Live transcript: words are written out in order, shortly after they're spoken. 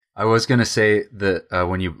I was going to say that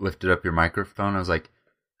when you lifted up your microphone, I was like,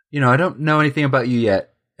 I don't know anything about you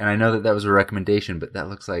yet. And I know that was a recommendation, but that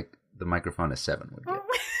looks like the microphone a 7 would get.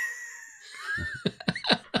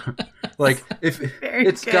 Like, if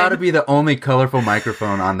it's got to be the only colorful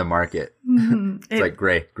microphone on the market. Mm-hmm. It's like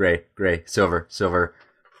gray, silver.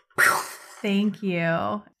 Thank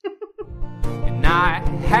you. And I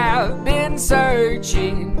have been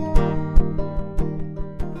searching.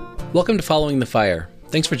 Welcome to Following the Fire.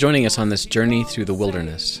 Thanks for joining us on this journey through the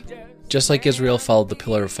wilderness. Just like Israel followed the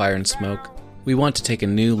pillar of fire and smoke, we want to take a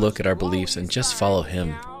new look at our beliefs and just follow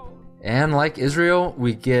him. And like Israel,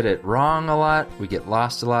 we get it wrong a lot, we get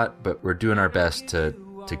lost a lot, but we're doing our best to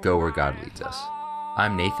go where God leads us.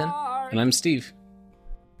 I'm Nathan. And I'm Steve.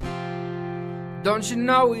 Don't you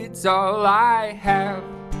know it's all I have?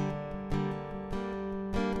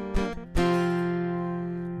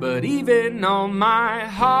 But even on my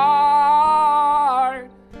heart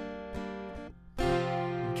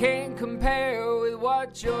can't compare with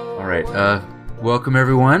what you're... All right, welcome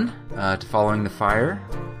everyone to Following the Fire.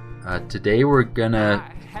 Today we're gonna,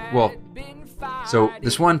 so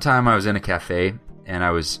this one time I was in a cafe, and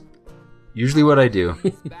usually what I do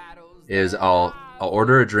is I'll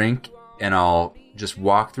order a drink, and I'll just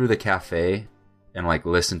walk through the cafe and like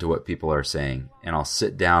listen to what people are saying, and I'll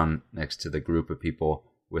sit down next to the group of people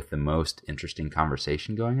with the most interesting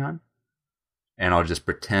conversation going on, and I'll just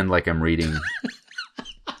pretend like I'm reading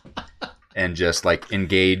and just like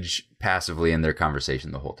engage passively in their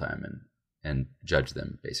conversation the whole time and judge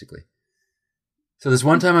them, basically. So this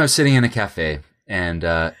one time I was sitting in a cafe, and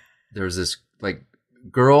there was this like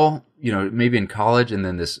girl, maybe in college, and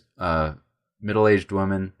then this middle-aged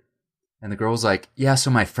woman, and the girl was like, yeah, so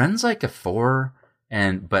my friend's like a 4,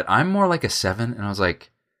 but I'm more like a 7, and I was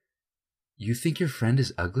like, you think your friend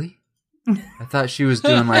is ugly? I thought she was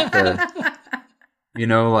doing like the,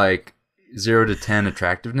 like 0 to 10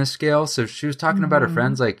 attractiveness scale. So she was talking about her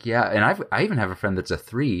friends, like, yeah, and I even have a friend that's a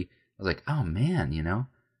 3. I was like, oh man,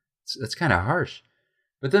 that's kind of harsh.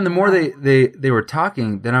 But then the more they were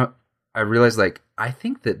talking, then I realized, like, I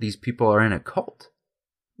think that these people are in a cult.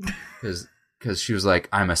 Because she was like,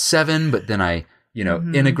 I'm a 7, but then I,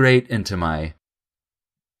 integrate into my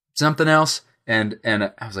something else. And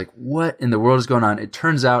I was like, what in the world is going on? It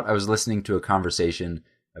turns out I was listening to a conversation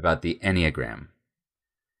about the Enneagram.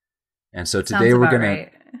 And so today we're going to...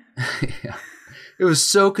 Yeah. It was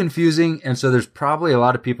so confusing. And so there's probably a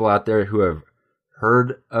lot of people out there who have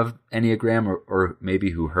heard of Enneagram or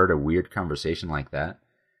maybe who heard a weird conversation like that.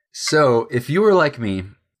 So if you were like me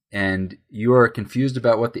and you are confused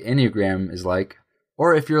about what the Enneagram is like,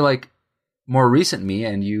 or if you're like more recent me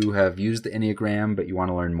and you have used the Enneagram but you want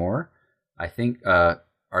to learn more, I think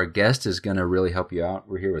our guest is going to really help you out.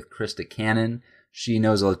 We're here with Krista Cannon. She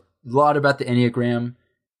knows a lot about the Enneagram.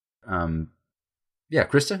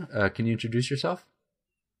 Krista, can you introduce yourself?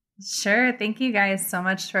 Sure. Thank you guys so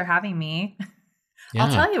much for having me. Yeah.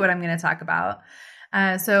 I'll tell you what I'm going to talk about.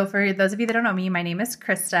 So for those of you that don't know me, my name is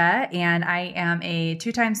Krista, and I am a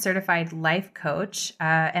 2-time certified life coach,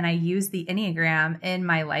 and I use the Enneagram in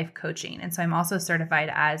my life coaching. And so I'm also certified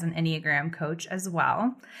as an Enneagram coach as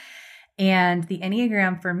well. And the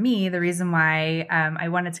Enneagram, for me, the reason why I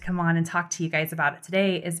wanted to come on and talk to you guys about it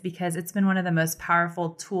today is because it's been one of the most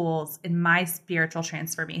powerful tools in my spiritual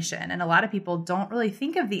transformation. And a lot of people don't really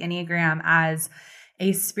think of the Enneagram as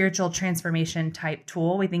a spiritual transformation type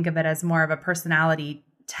tool. We think of it as more of a personality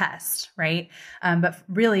test, right? But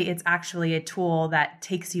really, it's actually a tool that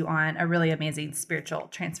takes you on a really amazing spiritual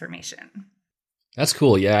transformation. That's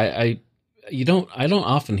cool. Yeah, I don't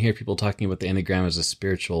often hear people talking about the Enneagram as a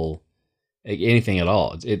spiritual anything at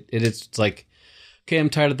all. It's like, okay, I'm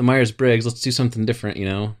tired of the Myers-Briggs. Let's do something different.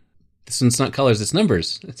 This one's not colors; it's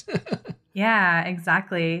numbers. Yeah,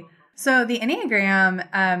 exactly. So the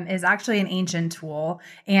Enneagram is actually an ancient tool,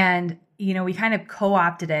 and we kind of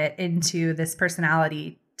co-opted it into this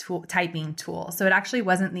personality typing tool. So it actually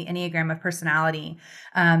wasn't the Enneagram of personality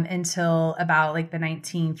until about like the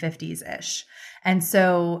 1950s ish, and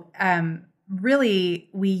so really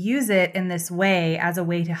we use it in this way as a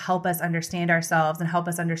way to help us understand ourselves and help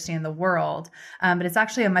us understand the world. But it's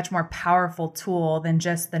actually a much more powerful tool than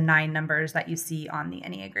just the 9 numbers that you see on the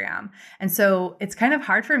Enneagram. And so it's kind of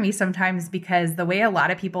hard for me sometimes because the way a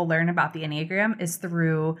lot of people learn about the Enneagram is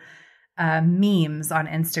through memes on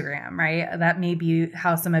Instagram, right? That may be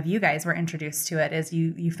how some of you guys were introduced to it, is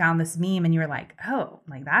you found this meme and you were like, oh,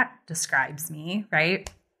 like that describes me,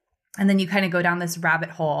 right? And then you kind of go down this rabbit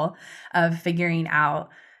hole of figuring out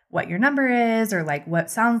what your number is or like what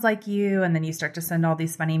sounds like you. And then you start to send all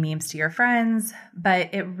these funny memes to your friends.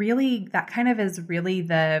 But that kind of is really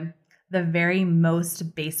the the very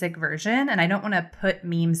most basic version. And I don't want to put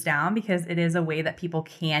memes down because it is a way that people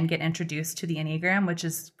can get introduced to the Enneagram, which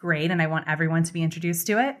is great. And I want everyone to be introduced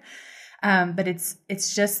to it. But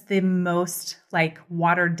it's just the most like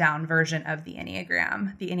watered down version of the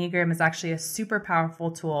Enneagram. The Enneagram is actually a super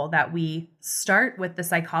powerful tool that we start with the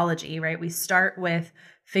psychology, right? We start with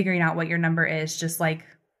figuring out what your number is, just like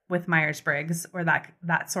with Myers-Briggs or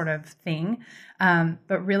that sort of thing.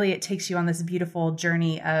 But really it takes you on this beautiful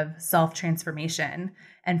journey of self-transformation.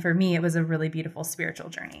 And for me, it was a really beautiful spiritual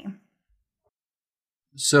journey.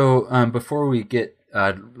 So before we get,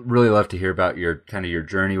 I'd really love to hear about your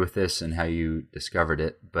journey with this and how you discovered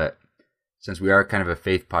it. But since we are kind of a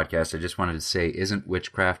faith podcast, I just wanted to say, isn't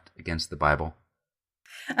witchcraft against the Bible?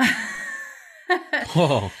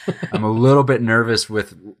 Oh. I'm a little bit nervous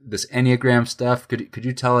with this Enneagram stuff. Could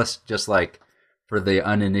you tell us, just like for the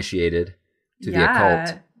uninitiated to the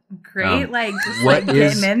occult? Great,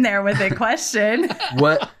 getting in there with a question.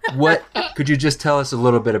 What could you just tell us a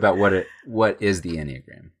little bit about what is the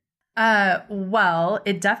Enneagram? Well,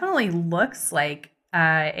 it definitely looks like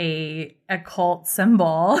a occult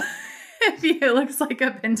symbol. It looks like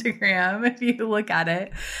a pentagram if you look at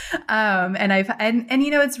it. And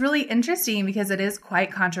you know, it's really interesting because it is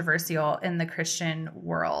quite controversial in the Christian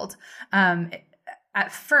world.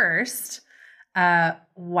 At first,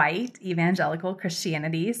 white evangelical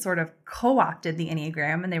Christianity sort of co-opted the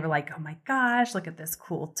Enneagram, and they were like, oh my gosh, look at this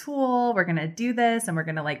cool tool. We're going to do this and we're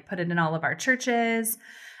going to like put it in all of our churches.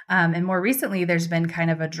 And more recently, there's been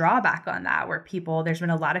kind of a drawback on that where there's been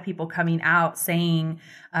a lot of people coming out saying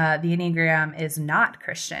the Enneagram is not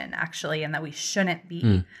Christian, actually, and that we shouldn't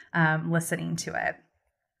be listening to it.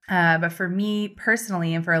 But for me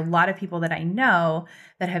personally, and for a lot of people that I know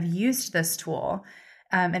that have used this tool,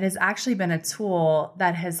 it has actually been a tool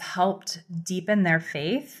that has helped deepen their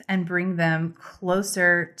faith and bring them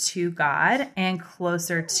closer to God and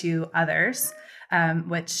closer to others.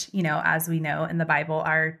 Which, you know, as we know in the Bible,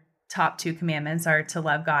 our top 2 commandments are to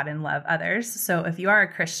love God and love others. So if you are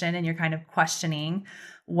a Christian and you're kind of questioning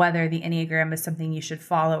whether the Enneagram is something you should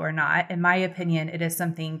follow or not, in my opinion, it is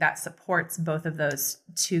something that supports both of those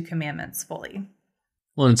 2 commandments fully.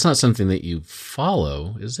 Well, it's not something that you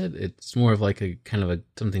follow, is it? It's more of like a kind of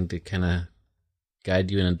something to kind of guide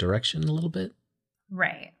you in a direction a little bit.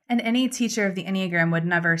 Right. And any teacher of the Enneagram would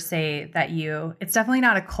never say that it's definitely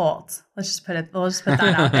not a cult. We'll just put that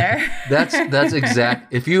out there. That's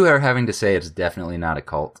exact. If you are having to say it's definitely not a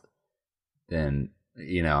cult, then,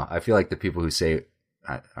 you know, I feel like the people who say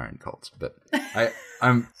aren't cults, but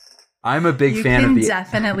I'm a big fan of the. You can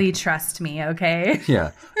definitely trust me. Okay.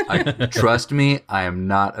 Yeah. Trust me. I am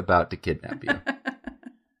not about to kidnap you.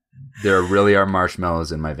 There really are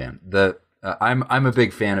marshmallows in my van. I'm a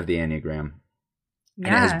big fan of the Enneagram. And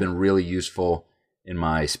it has been really useful in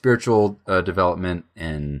my spiritual development,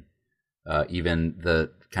 and even the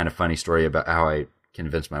kind of funny story about how I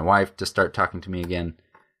convinced my wife to start talking to me again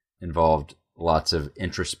involved lots of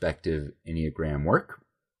introspective Enneagram work.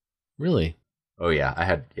 Really? Oh yeah, I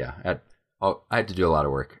had to do a lot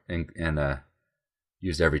of work and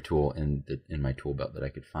used every tool in my tool belt that I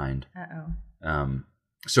could find.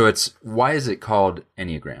 So why is it called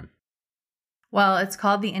Enneagram? Well, it's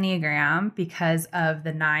called the Enneagram because of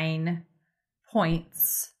the 9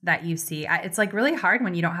 points that you see. It's like really hard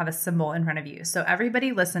when you don't have a symbol in front of you. So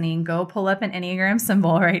everybody listening, go pull up an Enneagram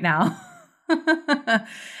symbol right now.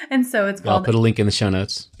 And so it's called. I'll put a link in the show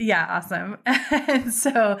notes. Yeah, awesome. And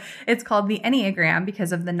so it's called the Enneagram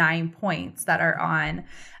because of the 9 points that are on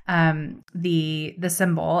the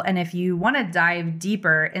symbol. And if you want to dive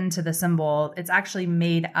deeper into the symbol, it's actually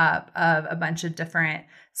made up of a bunch of different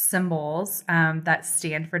symbols that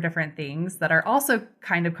stand for different things that are also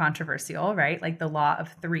kind of controversial, right? Like the law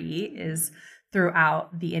of 3 is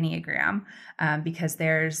throughout the Enneagram because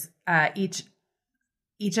there's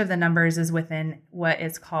each of the numbers is within what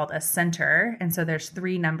is called a center. And so there's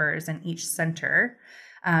 3 numbers in each center.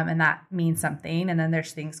 And that means something. And then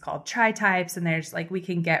there's things called tri-types. And there's we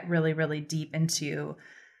can get really, really deep into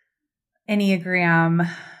Enneagram,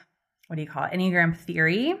 Enneagram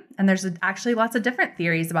theory. And there's actually lots of different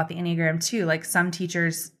theories about the Enneagram too. Like some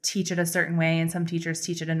teachers teach it a certain way and some teachers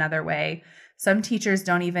teach it another way. Some teachers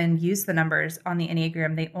don't even use the numbers on the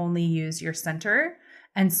Enneagram. They only use your center.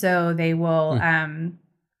 And so they will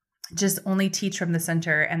just only teach from the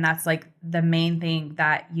center. And that's like the main thing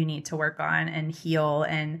that you need to work on and heal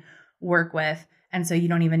and work with. And so you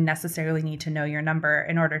don't even necessarily need to know your number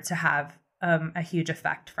in order to have a huge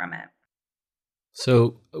effect from it.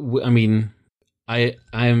 So, I mean,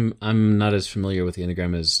 I'm not as familiar with the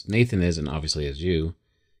Enneagram as Nathan is, and obviously as you.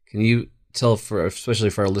 Can you tell especially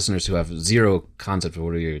for our listeners who have zero concept of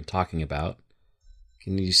what you're talking about,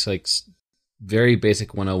 can you just like very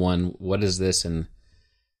basic 101, what is this, and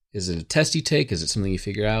is it a test you take? Is it something you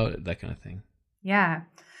figure out? That kind of thing. Yeah.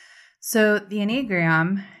 So the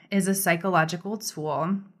Enneagram is a psychological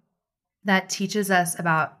tool that teaches us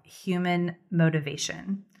about human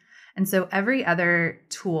motivation. And so every other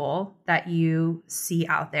tool that you see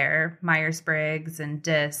out there, Myers-Briggs and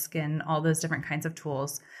DISC and all those different kinds of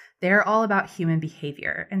tools, they're all about human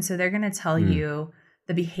behavior. And so they're going to tell you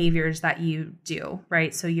the behaviors that you do,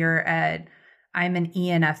 right? So I'm an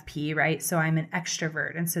ENFP, right? So I'm an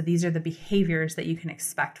extrovert. And so these are the behaviors that you can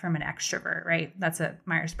expect from an extrovert, right? That's a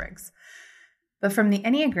Myers-Briggs. But from the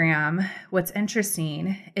Enneagram, what's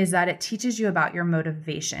interesting is that it teaches you about your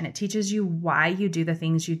motivation. It teaches you why you do the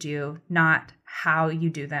things you do, not how you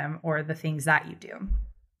do them or the things that you do.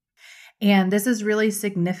 And this is really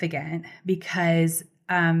significant because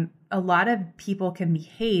a lot of people can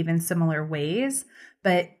behave in similar ways,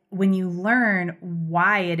 but when you learn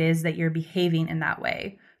why it is that you're behaving in that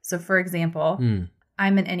way. So for example,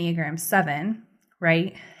 I'm an Enneagram 7,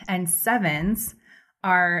 right? And 7s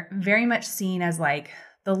are very much seen as like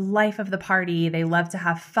the life of the party. They love to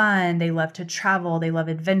have fun. They love to travel. They love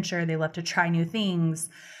adventure. They love to try new things.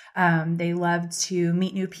 They love to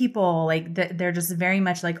meet new people. Like they're just very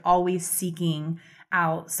much like always seeking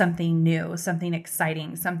out something new, something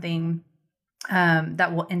exciting, something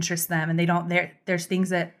that will interest them. And there's things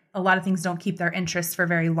that a lot of things don't keep their interest for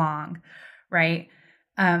very long, right?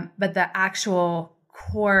 But the actual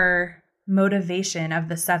core motivation of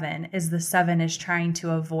the 7 is trying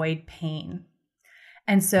to avoid pain.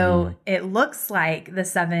 And so it looks like the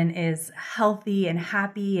 7 is healthy and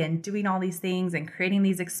happy and doing all these things and creating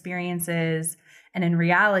these experiences. And in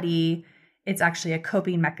reality, it's actually a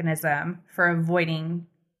coping mechanism for avoiding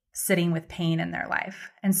sitting with pain in their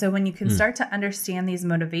life. And so when you can start to understand these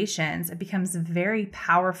motivations, it becomes very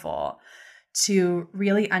powerful to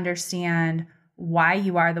really understand why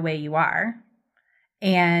you are the way you are.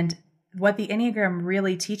 And what the Enneagram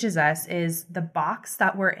really teaches us is the box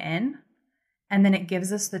that we're in, and then it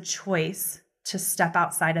gives us the choice to step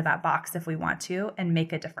outside of that box if we want to and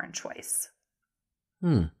make a different choice.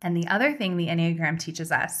 And the other thing the Enneagram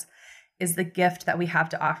teaches us is the gift that we have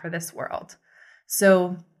to offer this world.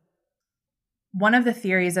 So one of the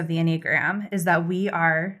theories of the Enneagram is that we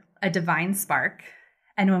are a divine spark.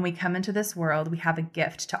 And when we come into this world, we have a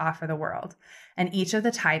gift to offer the world. And each of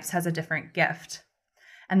the types has a different gift.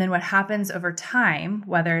 And then what happens over time,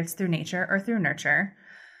 whether it's through nature or through nurture,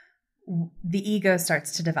 the ego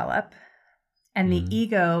starts to develop. And the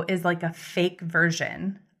ego is like a fake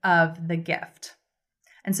version of the gift.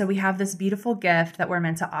 And so we have this beautiful gift that we're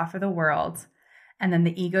meant to offer the world. And then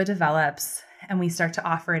the ego develops and we start to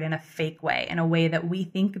offer it in a fake way, in a way that we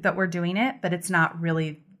think that we're doing it, but it's not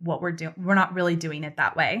really what we're doing. We're not really doing it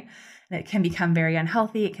that way. And it can become very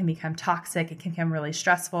unhealthy. It can become toxic. It can become really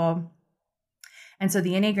stressful. And so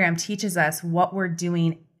the Enneagram teaches us what we're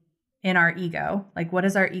doing in our ego. Like, what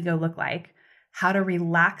does our ego look like? How to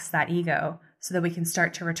relax that ego so that we can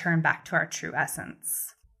start to return back to our true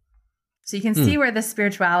essence. So you can see where the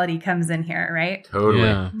spirituality comes in here, right?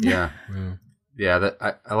 Totally. Yeah.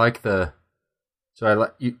 I like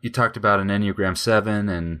you talked about an Enneagram 7,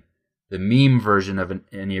 and the meme version of an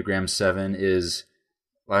Enneagram 7 is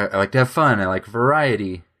I like to have fun. I like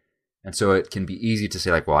variety. And so it can be easy to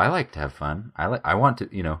say like, well, I like to have fun. I like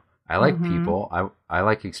people. I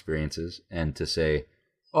like experiences, and to say,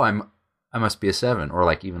 oh, I must be a 7, or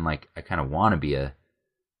like even like I kind of want to be a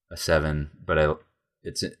 7, but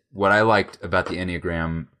it's what I liked about the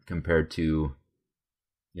Enneagram compared to,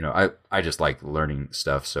 I just like learning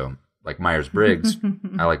stuff. So like Myers-Briggs,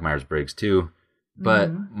 I like Myers-Briggs too,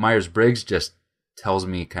 but Myers-Briggs just tells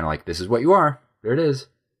me kind of like, this is what you are. There it is.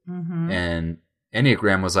 And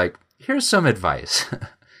Enneagram was like, here's some advice.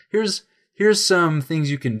 here's some things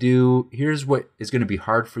you can do. Here's what is going to be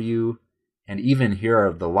hard for you. And even here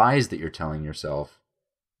are the lies that you're telling yourself,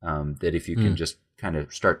 that if you can just kind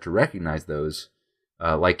of start to recognize those,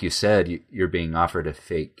 like you said, you're being offered a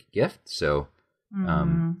fake gift. So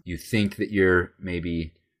you think that you're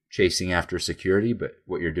maybe chasing after security, but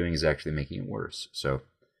what you're doing is actually making it worse. So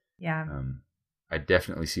yeah, I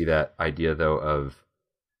definitely see that idea though of,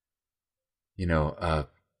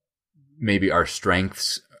 maybe our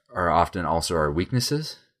strengths are often also our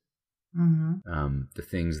weaknesses. The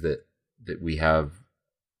things that we have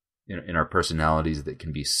in our personalities that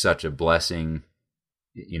can be such a blessing,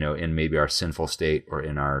 in maybe our sinful state or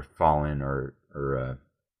in our fallen or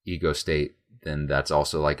ego state, then that's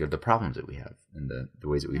also like the problems that we have and the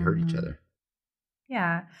ways that we hurt each other.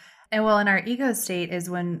 Yeah. And well, in our ego state is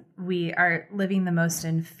when we are living the most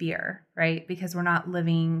in fear, right? Because we're not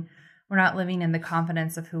living in the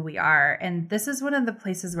confidence of who we are. And this is one of the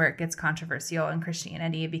places where it gets controversial in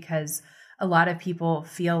Christianity, because a lot of people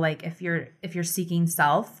feel like if you're seeking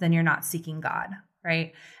self, then you're not seeking God,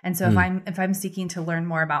 right? And so if I'm seeking to learn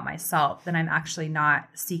more about myself, then I'm actually not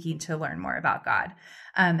seeking to learn more about God.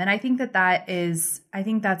 And I think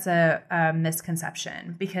that's a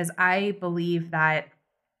misconception, because I believe that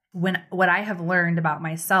what I have learned about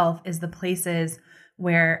myself is the places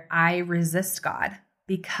where I resist God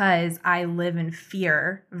because I live in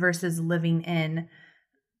fear versus living in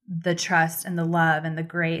the trust and the love and the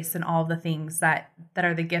grace and all the things that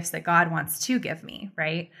are the gifts that God wants to give me,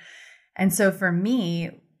 right? And so for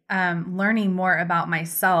me, learning more about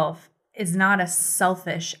myself is not a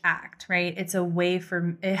selfish act, right? It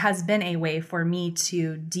has been a way for me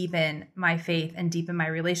to deepen my faith and deepen my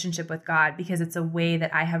relationship with God, because it's a way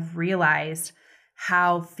that I have realized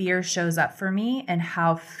how fear shows up for me and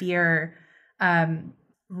how fear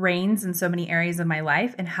reigns in so many areas of my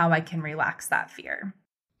life and how I can relax that fear.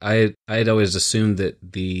 I'd always assumed that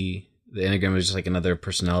the Enneagram was just like another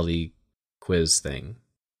personality quiz thing.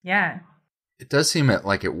 Yeah. It does seem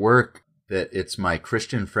like at work that it's my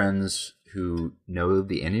Christian friends who know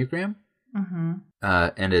the Enneagram,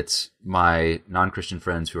 and it's my non-Christian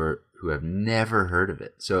friends who have never heard of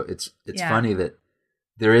it. So it's funny that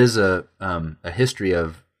there is a history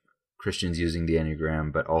of Christians using the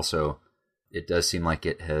Enneagram, but also it does seem like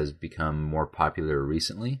it has become more popular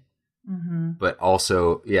recently. But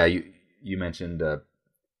also, yeah, you mentioned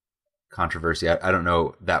controversy. I don't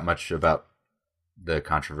know that much about the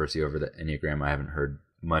controversy over the Enneagram. I haven't heard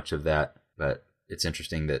much of that, but it's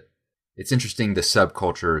interesting the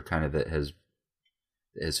subculture kind of that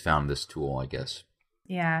has found this tool, I guess.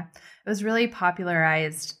 Yeah, it was really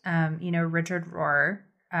popularized. Richard Rohr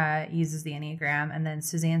uses the Enneagram, and then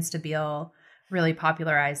Suzanne Stabile really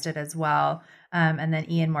popularized it as well. And then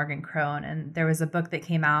Ian Morgan Cron. And there was a book that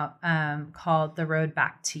came out called The Road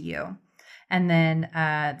Back to You. And then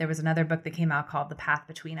there was another book that came out called The Path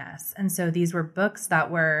Between Us. And so these were books that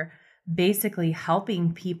were basically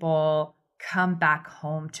helping people come back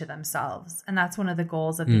home to themselves. And that's one of the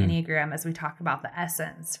goals of the Enneagram, as we talk about the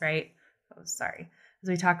essence, right? As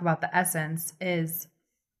we talk about the essence, is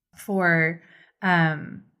for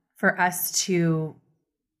us to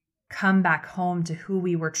come back home to who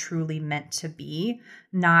we were truly meant to be,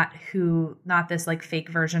 not this like fake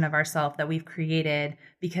version of ourselves that we've created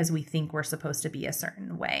because we think we're supposed to be a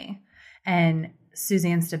certain way. And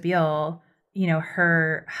Suzanne Stabile,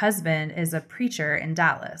 her husband is a preacher in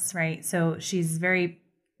Dallas, right? So she's very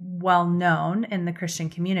well known in the Christian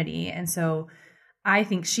community. And so I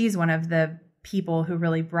think she's one of the people who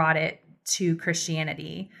really brought it to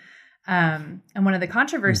Christianity. And one of the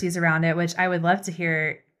controversies around it, which I would love to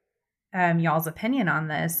hear y'all's opinion on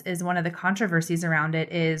this, is one of the controversies around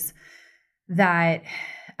it is that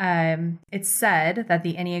it's said that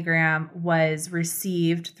the Enneagram was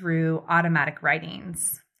received through automatic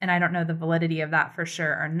writings. And I don't know the validity of that for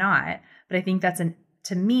sure or not, but I think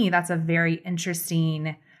to me, that's a very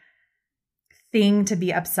interesting thing to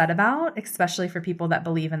be upset about, especially for people that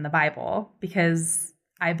believe in the Bible, because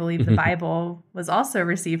I believe the Bible was also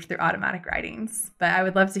received through automatic writings. But I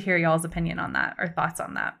would love to hear y'all's opinion on that or thoughts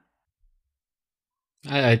on that.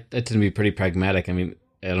 I tend to be pretty pragmatic. I mean,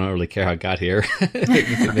 I don't really care how it got here.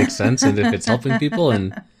 If it makes sense and if it's helping people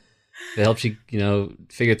and it helps you,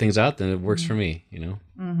 figure things out, then it works for me,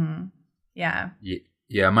 Mm-hmm. Yeah.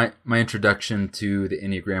 Yeah. My introduction to the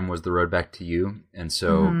Enneagram was The Road Back to You. And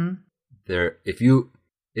so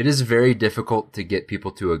it is very difficult to get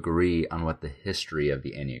people to agree on what the history of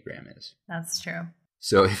the Enneagram is. That's true.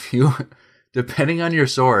 So if you, depending on your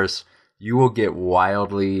source, you will get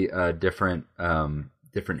wildly different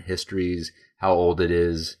histories, how old it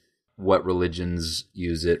is, what religions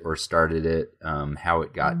use it or started it, how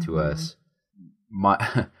it got to us.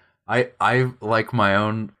 I like my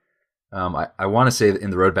own. I want to say that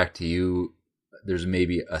in The Road Back to You, there's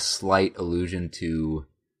maybe a slight allusion to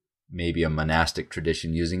maybe a monastic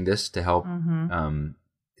tradition using this to help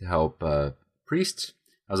priests.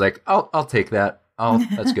 I was like, I'll take that.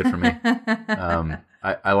 That's good for me.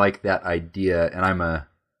 I like that idea, and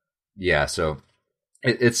so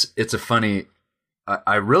it's a funny.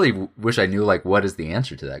 I really wish I knew what is the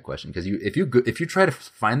answer to that question, because if you try to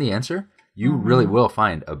find the answer, you really will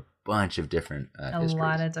find a bunch of different histories. A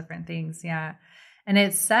lot of different things, yeah. And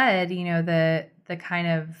it's said, the kind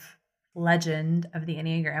of legend of the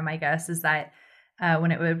Enneagram, I guess, is that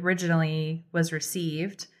when it originally was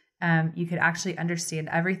received, you could actually understand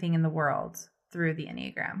everything in the world through the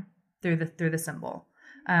Enneagram, through the symbol.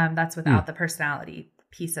 That's without the personality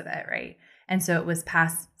piece of it, right? And so it was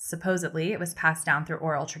supposedly it was passed down through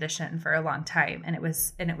oral tradition for a long time. And it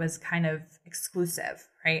was kind of exclusive,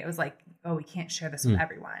 right? It was like, oh, we can't share this with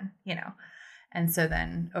everyone, And so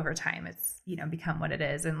then over time it's, become what it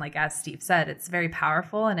is. And like, as Steve said, it's very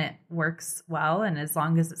powerful and it works well. And as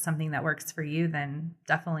long as it's something that works for you, then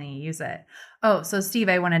definitely use it. Oh, so Steve,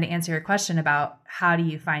 I wanted to answer your question about how do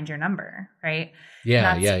you find your number, right?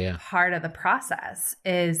 Yeah. Part of the process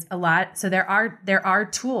is a lot. So there are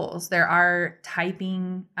tools, there are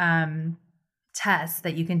typing tests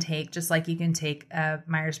that you can take, just like you can take a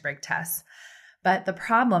Myers-Briggs test. But the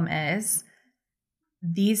problem is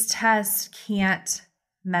these tests can't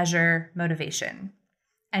measure motivation.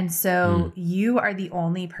 And so you are the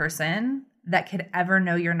only person that could ever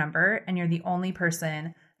know your number, and you're the only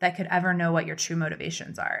person that could ever know what your true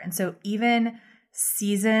motivations are. And so even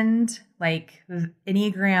seasoned, like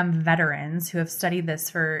Enneagram veterans who have studied this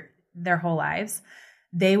for their whole lives,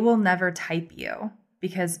 they will never type you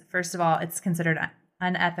because, first of all, it's considered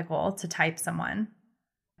unethical to type someone.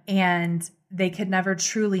 And they could never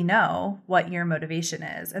truly know what your motivation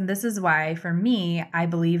is. And this is why, for me, I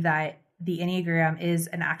believe that the Enneagram is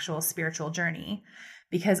an actual spiritual journey,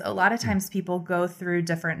 because a lot of times people go through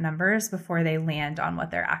different numbers before they land on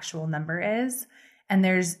what their actual number is. And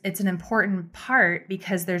it's an important part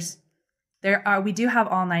because we do have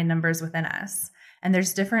all 9 numbers within us. And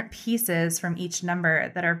there's different pieces from each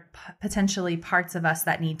number that are potentially parts of us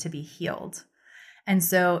that need to be healed. And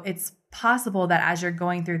so it's possible that as you're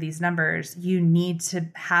going through these numbers, you need to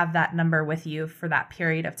have that number with you for that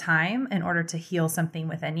period of time in order to heal something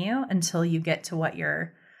within you until you get to what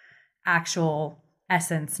your actual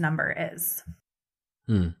essence number is.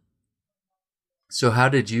 So how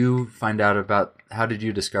did you how did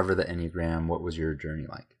you discover the Enneagram? What was your journey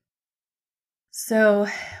like? So,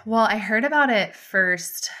 well, I heard about it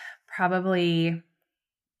first, probably,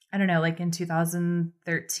 I don't know, like in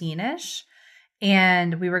 2013-ish.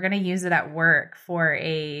 And we were going to use it at work for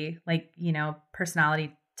a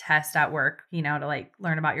personality test at work, to like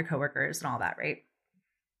learn about your coworkers and all that. Right.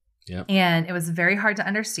 Yeah. And it was very hard to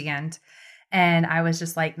understand. And I was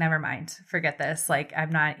just like, never mind, forget this. Like, I'm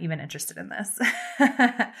not even interested in this.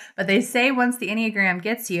 But they say once the Enneagram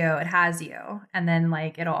gets you, it has you. And then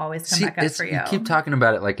like, it'll always come back up for you. You keep talking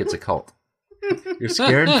about it like it's a cult. You're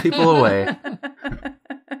scaring people away.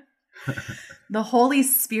 The Holy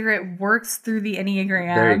Spirit works through the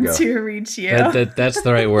Enneagram to reach you. That's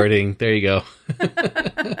the right wording. There you go.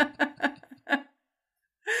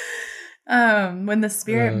 When the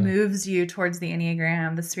Spirit moves you towards the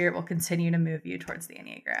Enneagram, the Spirit will continue to move you towards the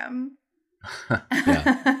Enneagram.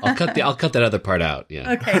 Yeah, I'll cut that other part out.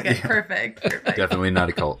 Yeah. Okay, good. Perfect. Definitely not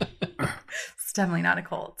a cult. It's definitely not a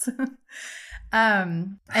cult.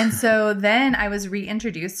 And so then I was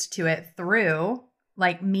reintroduced to it through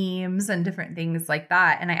like memes and different things like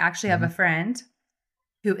that. And I actually have a friend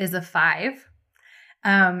who is a 5.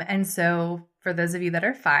 And so for those of you that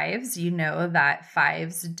are 5s, you know that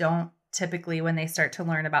 5s don't typically, when they start to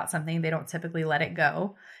learn about something, they don't typically let it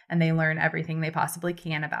go, and they learn everything they possibly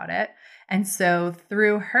can about it. And so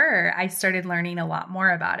through her, I started learning a lot more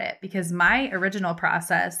about it, because my original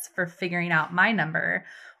process for figuring out my number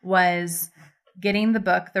was getting the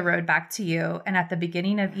book, The Road Back to You. And at the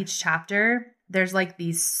beginning of each chapter, there's like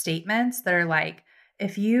these statements that are like,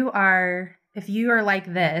 if you are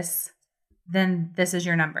like this, then this is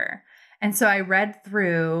your number. And so I read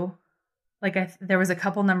through, there was a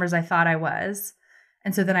couple numbers I thought I was.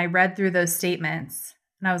 And so then I read through those statements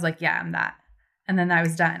and I was like, yeah, I'm that. And then I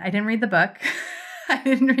was done. I didn't read the book. I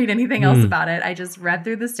didn't read anything else about it. I just read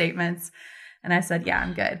through the statements and I said, yeah,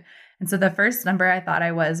 I'm good. And so the first number I thought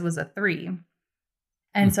I was a 3.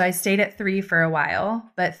 And so I stayed at 3 for a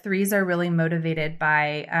while, but 3s are really motivated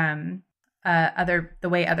by the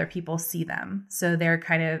way other people see them. So they're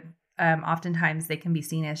kind of oftentimes they can be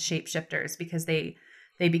seen as shapeshifters, because they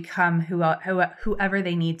become whoever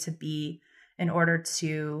they need to be in order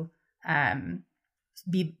to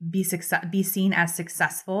be seen as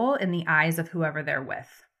successful in the eyes of whoever they're with,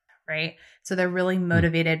 right? So they're really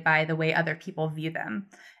motivated by the way other people view them.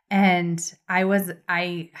 And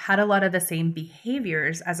I had a lot of the same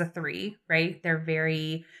behaviors as a 3, right? They're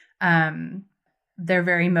very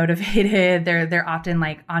motivated. They're often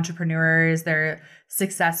like entrepreneurs. They're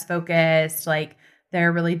success focused. Like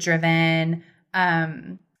they're really driven.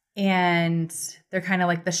 And they're kind of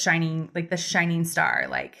like the shining star.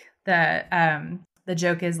 Like the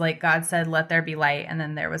joke is like, God said, let there be light. And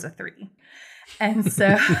then there was a 3. And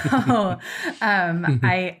so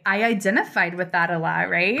I identified with that a lot,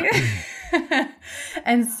 right?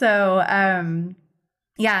 And so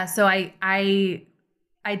so I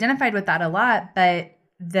identified with that a lot, but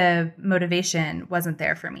the motivation wasn't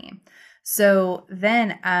there for me. So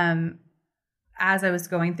then, as I was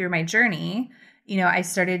going through my journey, I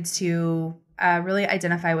started to really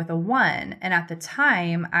identify with a 1. And at the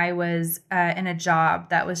time, I was in a job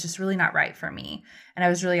that was just really not right for me. And I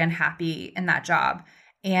was really unhappy in that job.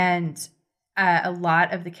 And a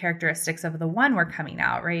lot of the characteristics of the 1 were coming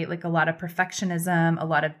out, right? Like a lot of perfectionism, a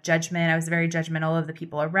lot of judgment. I was very judgmental of the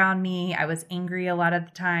people around me. I was angry a lot of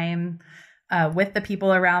the time with the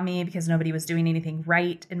people around me because nobody was doing anything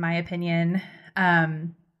right, in my opinion.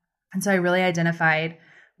 And so I really identified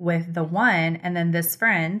with the 1. And then this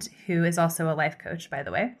friend, who is also a life coach, by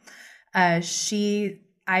the way, I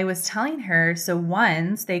was telling her, so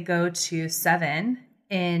 1s, they go to 7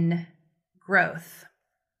 in growth.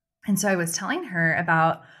 And so I was telling her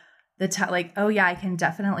about oh yeah, I can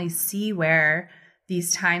definitely see where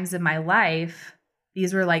these times in my life,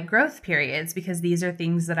 these were like growth periods, because these are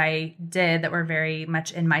things that I did that were very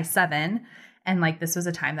much in my 7. And like, this was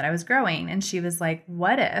a time that I was growing. And she was like,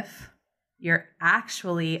 what if you're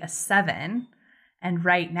actually a 7 and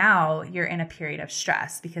right now you're in a period of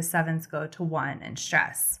stress, because 7s go to 1 in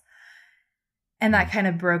stress. And that kind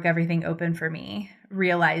of broke everything open for me,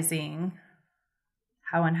 realizing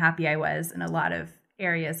how unhappy I was in a lot of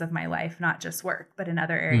areas of my life, not just work, but in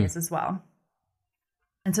other areas as well.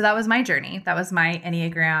 And so that was my journey. That was my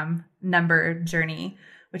Enneagram number journey,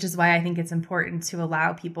 which is why I think it's important to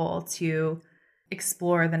allow people to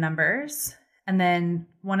explore the numbers. And then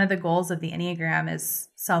one of the goals of the Enneagram is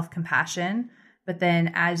self-compassion. But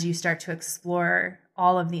then as you start to explore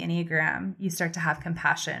all of the Enneagram, you start to have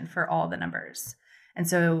compassion for all the numbers. And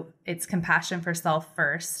so it's compassion for self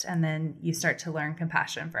first, and then you start to learn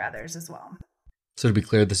compassion for others as well. So to be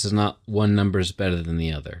clear, this is not one number is better than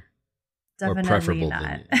the other. Definitely or preferable not.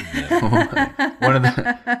 than the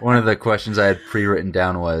other. One of the questions I had pre-written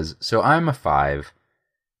down was, so I'm a 5,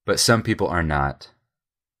 but some people are not.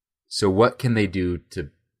 So what can they do to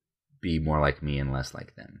be more like me and less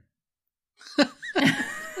like them?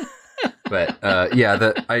 But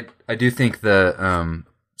yeah, I do think the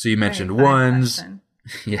so you mentioned Very fun 1s. question.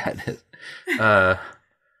 Yeah, it is.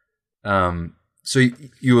 So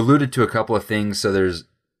you alluded to a couple of things. So there's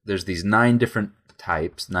these 9 different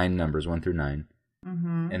types, 9 numbers, 1 through 9,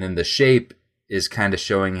 and then the shape is kind of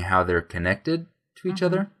showing how they're connected to each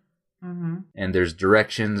other. And there's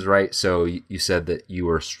directions, right? So you said that you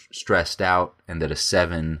were stressed out, and that a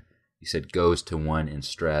 7, you said, goes to 1 in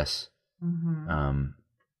stress. And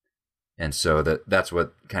so that's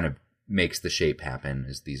what kind of makes the shape happen,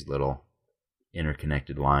 is these little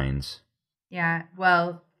interconnected lines. Yeah.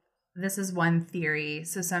 Well, this is one theory.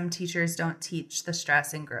 So some teachers don't teach the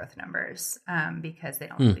stress and growth numbers because they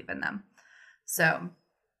don't believe in them. So,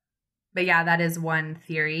 but yeah, that is one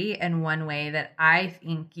theory and one way that I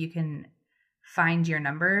think you can find your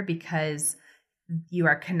number, because you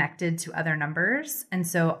are connected to other numbers. And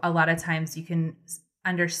so a lot of times you can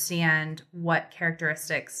understand what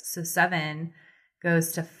characteristics. So 7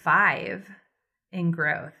 goes to 5 in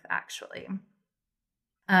growth, actually.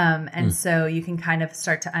 And so you can kind of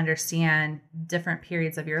start to understand different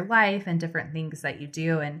periods of your life and different things that you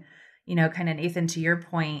do. And, kind of Nathan, to your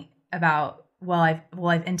point about, I've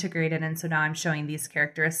integrated, and so now I'm showing these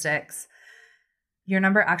characteristics. Your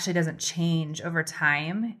number actually doesn't change over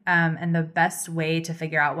time. And the best way to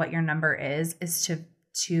figure out what your number is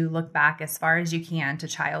to look back as far as you can to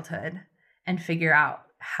childhood and figure out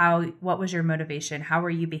what was your motivation? How were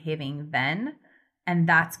you behaving then? And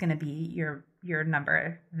that's going to be your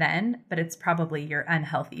number then, but it's probably your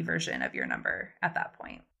unhealthy version of your number at that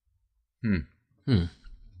point.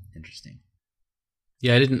 Interesting.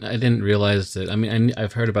 Yeah, I didn't realize that. I mean,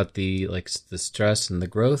 I've heard about the stress and the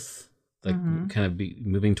growth, kind of be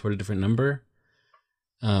moving toward a different number.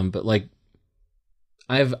 But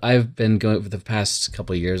I've been going for the past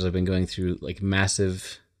couple of years. I've been going through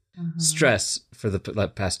massive stress for the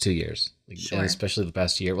past 2 years, and especially the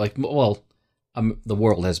past year. The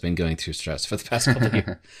world has been going through stress for the past couple of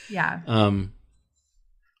years. Yeah.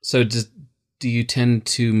 So do you tend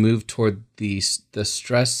to move toward the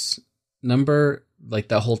stress number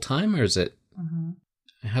the whole time, or is it?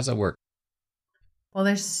 How's that work? Well,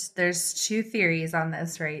 there's 2 theories on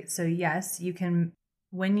this, right? So yes, you can,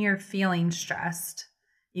 when you're feeling stressed,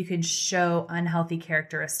 you can show unhealthy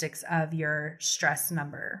characteristics of your stress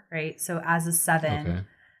number, right? So as a 7,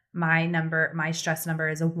 my stress number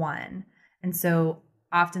is a 1. And so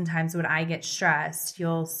oftentimes when I get stressed,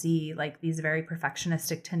 you'll see these very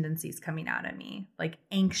perfectionistic tendencies coming out of me,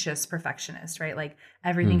 anxious perfectionist, right?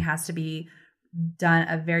 Everything has to be done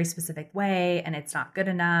a very specific way and it's not good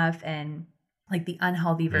enough, and the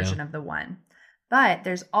unhealthy version of the 1. But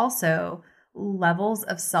there's also levels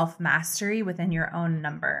of self-mastery within your own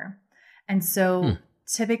number. And so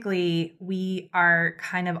typically we are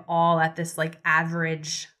kind of all at this like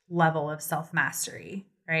average level of self-mastery,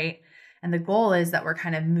 right? And the goal is that we're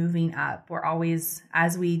kind of moving up. We're always,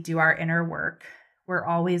 as we do our inner work, we're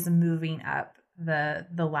always moving up the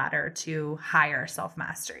ladder to higher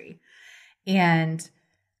self-mastery. And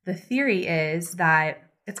the theory is that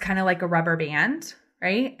it's kind of like a rubber band,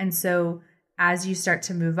 right? And so as you start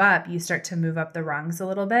to move up, you start to move up the rungs a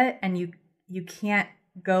little bit, and you can't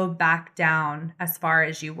go back down as far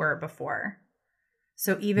as you were before.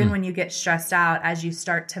 So even when you get stressed out, as you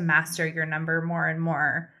start to master your number more and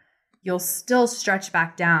more, you'll still stretch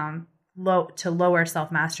back down low to lower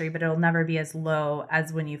self-mastery, but it'll never be as low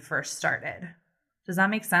as when you first started. Does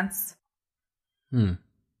that make sense? Interesting.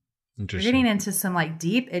 We're getting into some like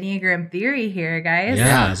deep Enneagram theory here, guys.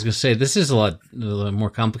 Yeah, I was going to say, this is a lot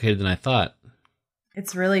more complicated than I thought.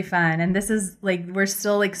 It's really fun. And this is like, we're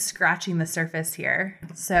still like scratching the surface here.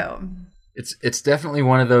 So it's definitely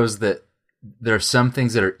one of those that there are some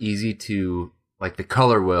things that are easy to, like the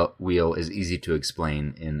color wheel is easy to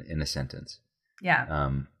explain in a sentence. yeah.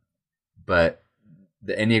 But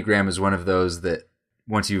the Enneagram is one of those that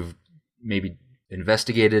once you've maybe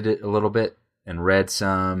investigated it a little bit and read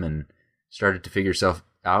some and started to figure yourself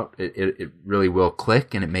out, it really will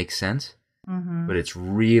click and it makes sense. Mm-hmm. But it's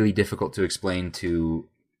really difficult to explain to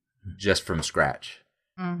just from scratch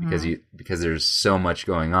because there's so much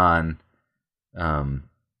going on.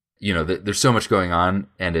 There's so much going on,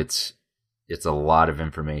 and it's a lot of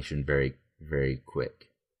information very, very quick.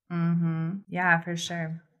 Yeah, for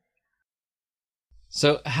sure.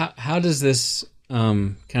 So how does this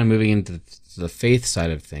kind of moving into the faith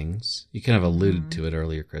side of things? You kind of alluded to it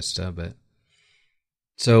earlier, Krista, but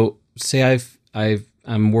so say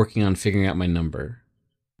I'm working on figuring out my number.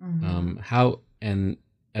 How, and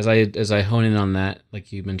as I hone in on that,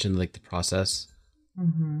 like you mentioned, like the process,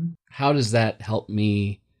 how does that help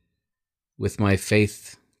me with my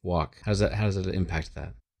faith walk? How does it impact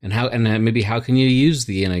that? And maybe how can you use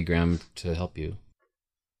the Enneagram to help you?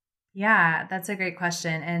 Yeah, that's a great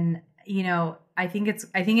question. And, I think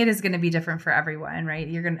it is going to be different for everyone, right?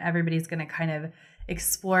 Everybody's going to kind of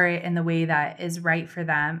explore it in the way that is right for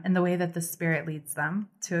them and the way that the Spirit leads them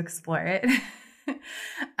to explore it.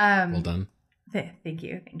 Well done. Thank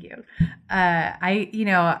you.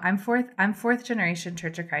 I'm fourth generation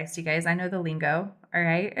Church of Christ, you guys. I know the lingo. All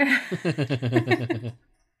right.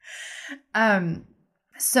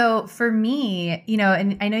 So for me,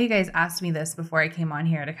 and I know you guys asked me this before I came on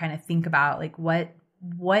here to kind of think about like,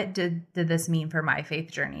 what did this mean for my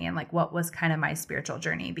faith journey? And like, what was kind of my spiritual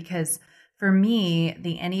journey? Because for me,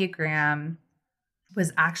 the Enneagram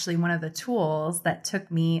was actually one of the tools that took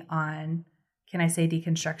me on, can I say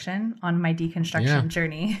deconstruction? On my deconstruction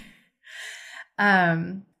journey.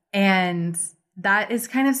 And that is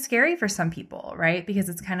kind of scary for some people, right? Because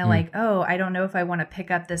it's kind of like, oh, I don't know if I want to pick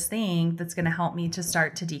up this thing that's going to help me to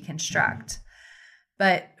start to deconstruct.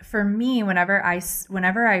 But for me, whenever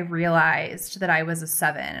I realized that I was a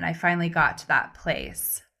 7 and I finally got to that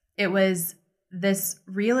place, it was this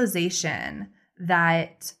realization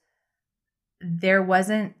that there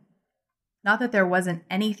wasn't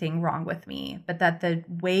anything wrong with me, but that the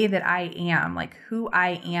way that I am, like who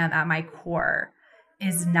I am at my core,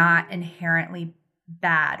 is not inherently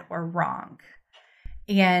bad or wrong.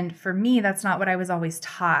 And for me, that's not what I was always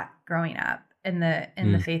taught growing up in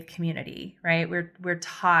the faith community, right? We're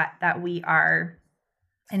taught that we are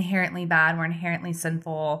inherently bad, we're inherently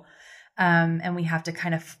sinful, and we have to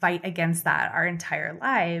kind of fight against that our entire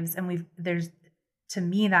lives. And to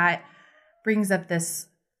me, that brings up this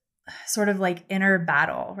sort of like inner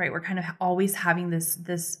battle, right? We're kind of always having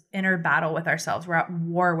this inner battle with ourselves. We're at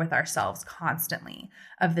war with ourselves constantly,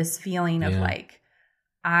 of this feeling of like,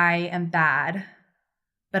 I am bad,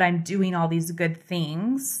 but I'm doing all these good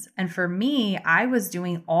things. And for me, I was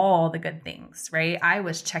doing all the good things, right? I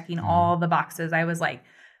was checking all the boxes. I was like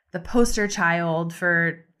the poster child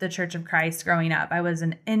for the Church of Christ growing up. I was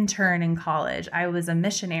an intern in college. I was a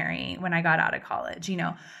missionary when I got out of college.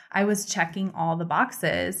 I was checking all the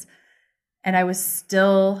boxes, and I was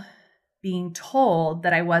still being told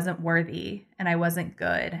that I wasn't worthy and I wasn't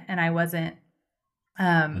good and I wasn't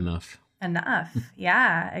enough.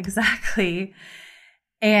 Yeah, exactly.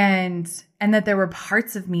 And that there were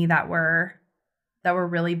parts of me that were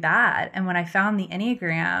really bad. And when I found the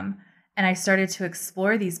Enneagram and I started to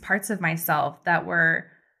explore these parts of myself that were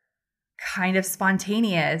kind of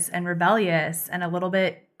spontaneous and rebellious and a little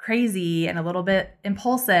bit crazy and a little bit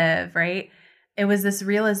impulsive, right? It was this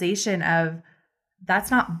realization of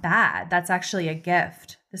that's not bad. That's actually a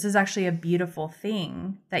gift. This is actually a beautiful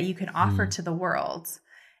thing that you can offer to the world.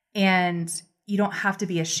 And you don't have to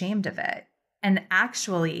be ashamed of it. And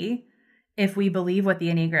actually, if we believe what the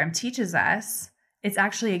Enneagram teaches us, it's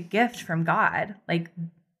actually a gift from God. Like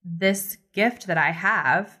this gift that I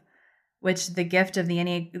have, which the gift of the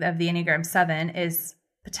Enneagram 7 is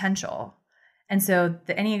potential. And so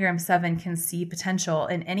the Enneagram 7 can see potential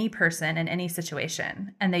in any person, in any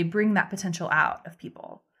situation, and they bring that potential out of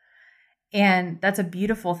people. And that's a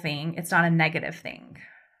beautiful thing. It's not a negative thing.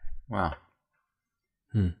 Wow.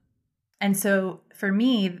 And so for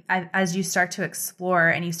me, as you start to explore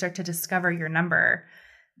and you start to discover your number,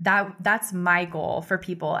 that's my goal for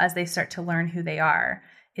people as they start to learn who they are,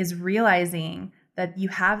 is realizing that you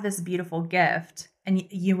have this beautiful gift and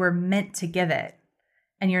you were meant to give it.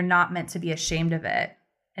 And you're not meant to be ashamed of it.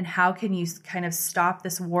 And how can you kind of stop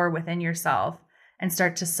this war within yourself and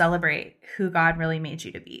start to celebrate who God really made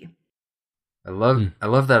you to be? I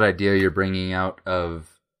love that idea you're bringing out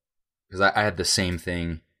of, because I had the same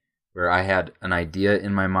thing where I had an idea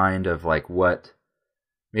in my mind of like what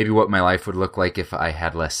my life would look like if I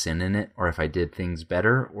had less sin in it, or if I did things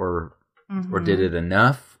better, or did it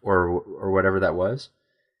enough, or whatever that was.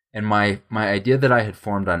 And my idea that I had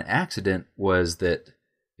formed on accident was that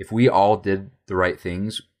if we all did the right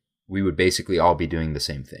things, we would basically all be doing the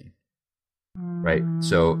same thing, right?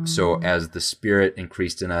 So as the Spirit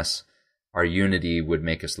increased in us, our unity would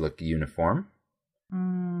make us look uniform.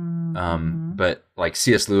 But like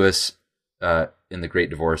C.S. Lewis in The Great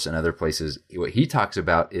Divorce and other places, what he talks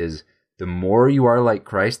about is the more you are like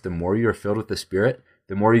Christ, the more you are filled with the Spirit,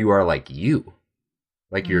 the more you are like you,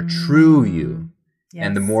 like your true you. Yes.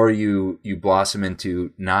 And the more you blossom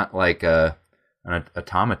into not like an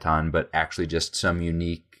automaton, but actually just some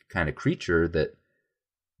unique kind of creature that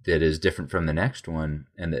is different from the next one.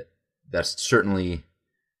 And that's certainly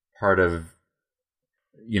part of,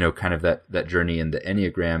 kind of that journey in the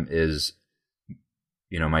Enneagram is,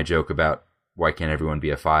 my joke about why can't everyone be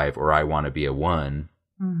a 5, or I want to be a 1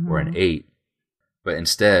 or an 8. But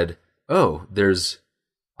instead,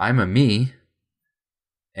 I'm a me,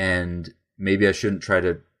 and maybe I shouldn't try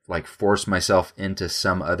to like force myself into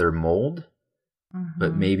some other mold,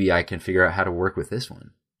 but maybe I can figure out how to work with this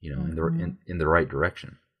one, in the right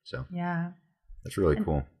direction. So yeah, that's really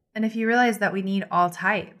cool. And if you realize that we need all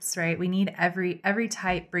types, right? We need every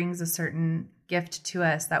type brings a certain gift to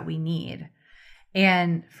us that we need.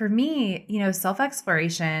 And for me,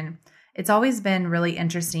 self-exploration, it's always been really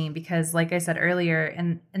interesting because, like I said earlier,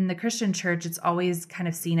 in the Christian church, it's always kind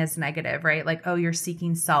of seen as negative, right? Like, oh, you're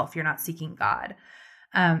seeking self, you're not seeking God.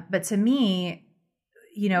 But to me,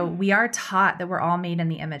 we are taught that we're all made in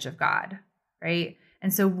the image of God, right?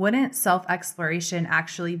 And so wouldn't self-exploration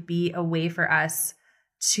actually be a way for us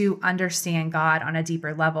to understand God on a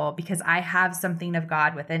deeper level? Because I have something of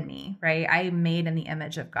God within me, right? I am made in the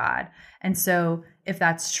image of God. And so if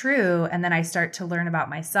that's true, and then I start to learn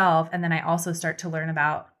about myself, and then I also start to learn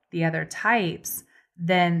about the other types,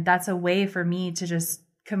 then that's a way for me to just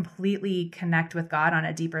completely connect with God on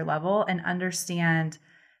a deeper level and understand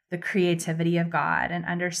the creativity of God and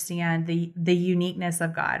understand the uniqueness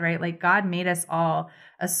of God, right? Like God made us all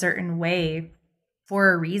a certain way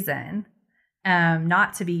for a reason.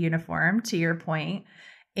 Not to be uniform, to your point.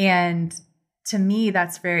 And to me,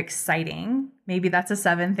 that's very exciting. Maybe that's a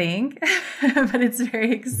 7 thing, but it's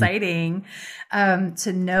very exciting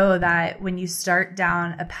to know that when you start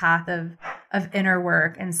down a path of inner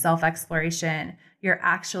work and self-exploration, you're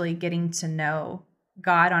actually getting to know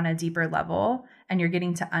God on a deeper level, and you're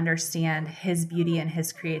getting to understand his beauty and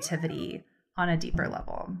his creativity on a deeper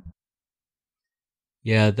level.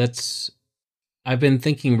 Yeah, I've been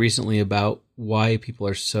thinking recently about why people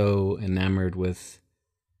are so enamored with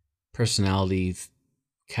personality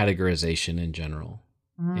categorization in general.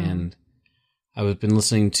 And I've been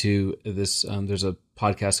listening to this, there's a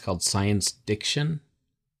podcast called Science Diction.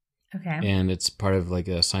 Okay. And it's part of like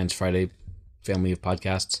a Science Friday family of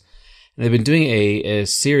podcasts. And they've been doing a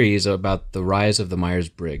series about the rise of the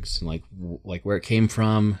Myers-Briggs and like where it came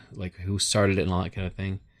from, like who started it and all that kind of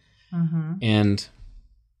thing. And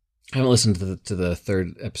I haven't listened to the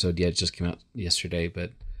 3rd episode yet. It just came out yesterday,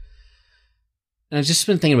 and I've just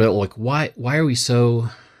been thinking about like why are we so?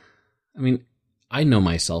 I mean, I know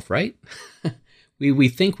myself, right? we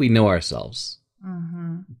think we know ourselves,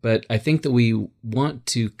 but I think that we want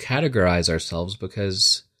to categorize ourselves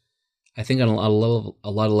because I think on a lot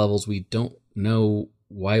of levels we don't know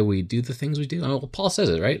why we do the things we do. Well, Paul says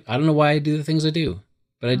it, right? I don't know why I do the things I do,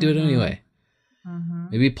 but I do it anyway.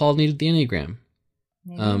 Maybe Paul needed the Enneagram.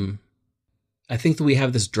 Maybe. I think that we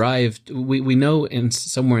have this drive. We know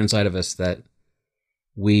somewhere inside of us that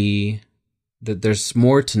that there's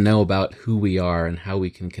more to know about who we are and how we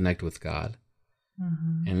can connect with God.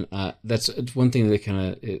 Mm-hmm. And that's one thing that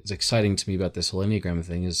kind of is exciting to me about this whole Enneagram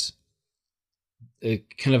thing is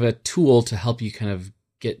kind of a tool to help you kind of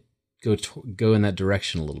go in that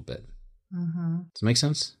direction a little bit. Mm-hmm. Does it make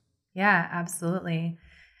sense? Yeah, absolutely.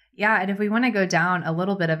 Yeah. And if we want to go down a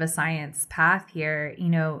little bit of a science path here,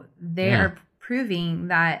 they are proving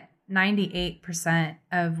that 98%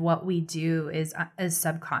 of what we do is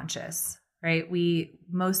subconscious, right?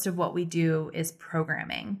 Most of what we do is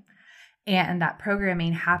programming, and that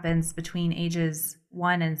programming happens between ages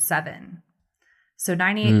 1 and 7. So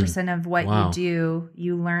 98% of what you do,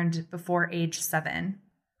 you learned before age 7.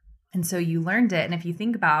 And so you learned it. And if you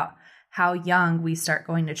think about how young we start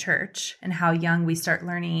going to church and how young we start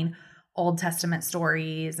learning Old Testament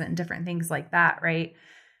stories and different things like that, right?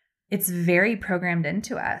 It's very programmed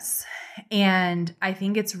into us. And I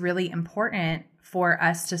think it's really important for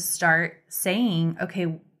us to start saying,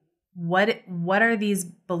 okay, what are these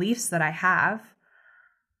beliefs that I have?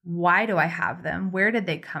 Why do I have them? Where did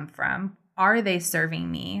they come from? Are they serving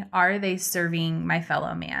me? Are they serving my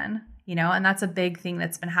fellow man? And that's a big thing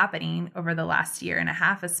that's been happening over the last year and a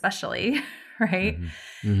half, especially, right?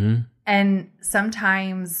 Mm-hmm. And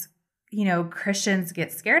sometimes, Christians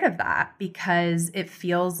get scared of that because it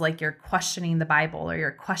feels like you're questioning the Bible or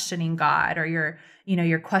you're questioning God or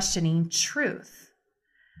you're questioning truth.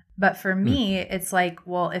 But for me, it's like,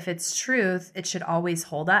 well, if it's truth, it should always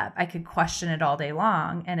hold up. I could question it all day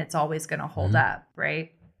long and it's always going to hold up,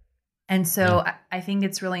 right? And so I think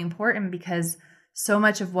it's really important because so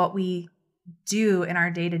much of what we do in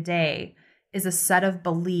our day-to-day is a set of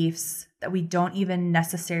beliefs that we don't even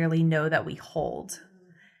necessarily know that we hold.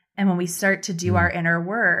 And when we start to do our inner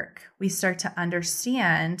work, we start to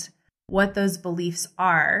understand what those beliefs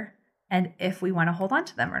are and if we want to hold on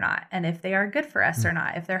to them or not, and if they are good for us or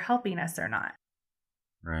not, if they're helping us or not.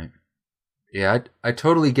 Right. Yeah, I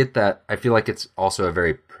totally get that. I feel like it's also a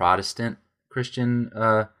very Protestant Christian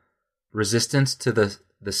resistance to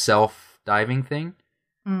the self-diving thing.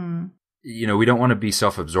 We don't want to be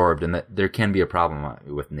self-absorbed, and that there can be a problem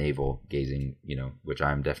with navel gazing, which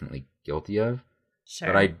I'm definitely guilty of. Sure.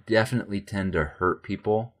 But I definitely tend to hurt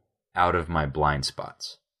people out of my blind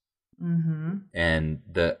spots. Mm-hmm. And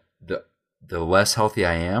the less healthy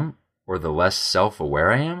I am, or the less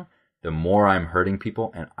self-aware I am, the more I'm hurting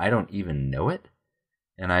people, and I don't even know it.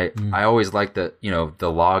 And I always like the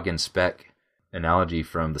log and speck analogy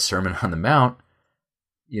from the Sermon on the Mount,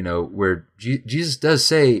 where Jesus does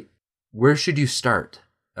say, where should you start?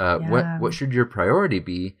 What should your priority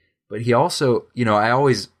be? But he also, I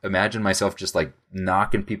always imagine myself just like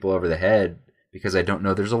knocking people over the head because I don't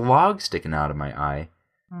know there's a log sticking out of my eye.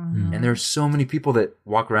 Mm-hmm. And there's so many people that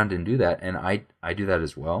walk around and do that. And I do that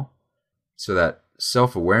as well. So that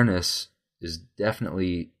self-awareness is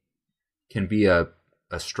definitely can be a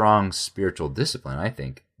strong spiritual discipline, I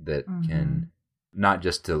think, that can not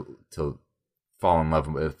just to fall in love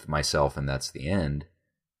with myself and that's the end,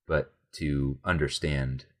 but to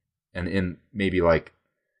understand. And in maybe like,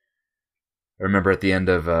 I remember at the end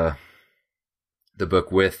of the book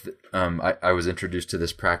I was introduced to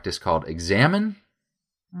this practice called Examine,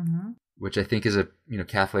 which I think is a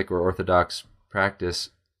Catholic or Orthodox practice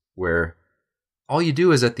where all you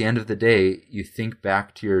do is at the end of the day, you think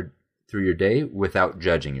back to through your day without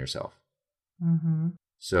judging yourself.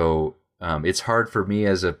 So it's hard for me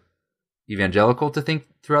as a evangelical to think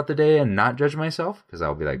throughout the day and not judge myself, because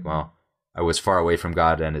I'll be like, well, I was far away from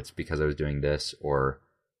God and it's because I was doing this, or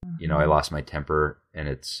I lost my temper and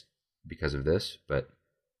it's because of this. But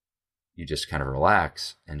you just kind of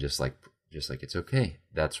relax and just like it's okay.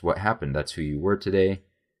 That's what happened. That's who you were today.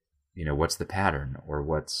 What's the pattern, or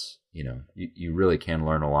what's you really can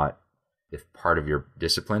learn a lot if part of your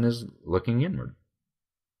discipline is looking inward.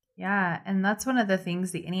 Yeah, and that's one of the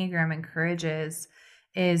things the Enneagram encourages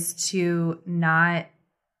is to not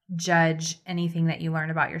judge anything that you learn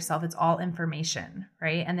about yourself. It's all information,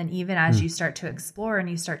 right? And then even as you start to explore and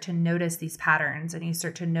you start to notice these patterns and you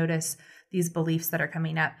start to notice these beliefs that are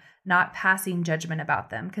coming up, not passing judgment about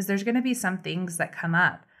them, because there's going to be some things that come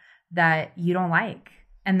up that you don't like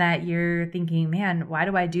and that you're thinking, man, why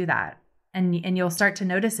do I do that? And you'll start to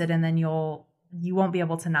notice it, and then you won't be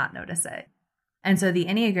able to not notice it. And so the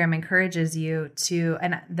Enneagram encourages you to,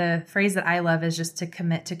 and the phrase that I love is just to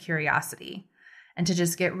commit to curiosity and to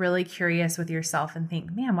just get really curious with yourself and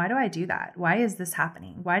think, man, why do I do that? Why is this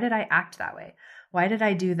happening? Why did I act that way? Why did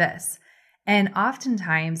I do this? And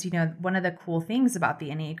oftentimes, one of the cool things about the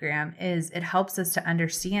Enneagram is it helps us to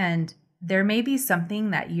understand there may be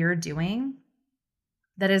something that you're doing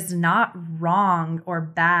that is not wrong or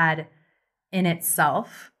bad in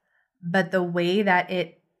itself, but the way that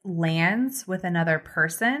it lands with another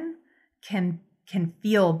person can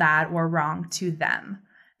feel bad or wrong to them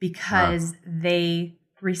because they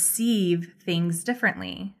receive things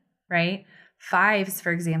differently, right? 5s,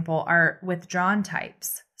 for example, are withdrawn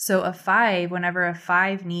types. So whenever a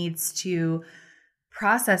 5 needs to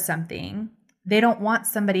process something, they don't want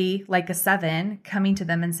somebody like a 7 coming to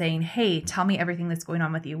them and saying, hey, tell me everything that's going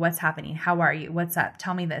on with you. What's happening? How are you? What's up?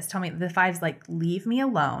 Tell me this. Tell me. The 5's like, leave me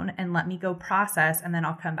alone and let me go process, and then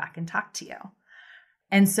I'll come back and talk to you.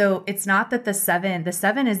 And so it's not that the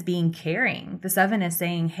 7 is being caring. The 7 is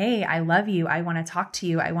saying, hey, I love you. I want to talk to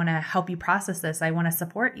you. I want to help you process this. I want to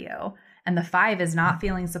support you. And the 5 is not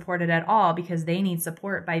feeling supported at all because they need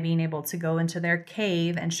support by being able to go into their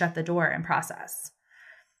cave and shut the door and process.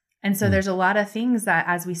 And so there's a lot of things that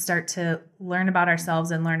as we start to learn about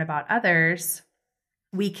ourselves and learn about others,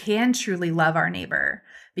 we can truly love our neighbor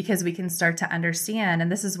because we can start to understand.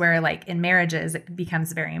 And this is where, like in marriages, it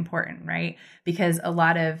becomes very important, right? Because a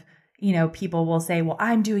lot of, people will say, well,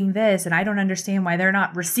 I'm doing this and I don't understand why they're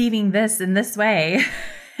not receiving this in this way.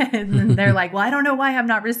 And then they're like, well, I don't know why I'm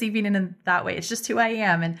not receiving it in that way. It's just who I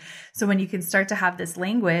am. And so when you can start to have this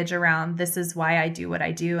language around, this is why I do what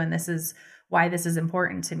I do, and this is why this is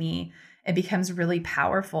important to me, it becomes really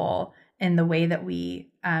powerful in the way that we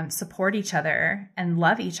support each other and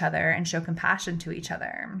love each other and show compassion to each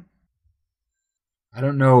other. I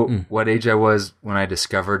don't know what age I was when I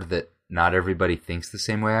discovered that not everybody thinks the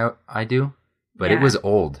same way I do, but it was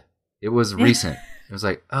old. It was recent. It was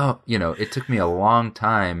like, it took me a long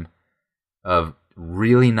time of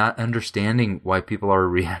really not understanding why people are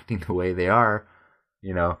reacting the way they are.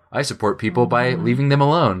 I support people by leaving them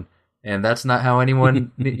alone. And that's not how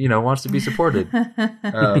anyone, wants to be supported.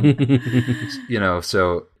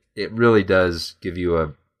 So it really does give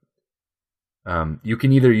you you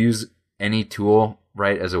can either use any tool,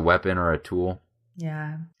 right, as a weapon or a tool.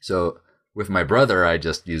 Yeah. So with my brother, I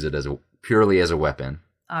just use it purely as a weapon.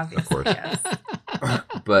 Obviously, of course. Yes.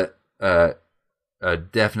 But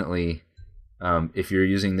definitely, if you're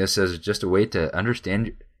using this as just a way to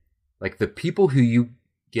understand, like the people who you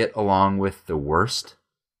get along with the worst,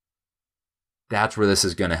 that's where this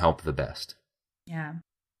is going to help the best. Yeah.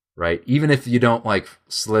 Right? Even if you don't like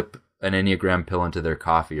slip an Enneagram pill into their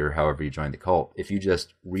coffee or however you join the cult, if you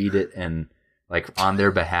just read it and like on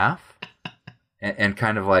their behalf and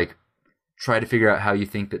kind of like try to figure out how you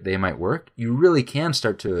think that they might work, you really can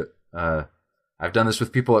start to, I've done this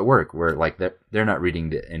with people at work where like they're not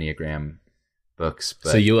reading the Enneagram books.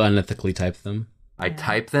 But so you unethically type them? I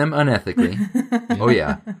type them unethically. Oh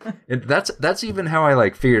yeah. That's even how I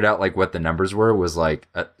like figured out like what the numbers were, was like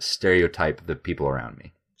a stereotype the people around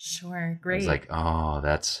me. Sure. Great. It's like, oh,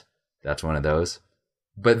 that's one of those.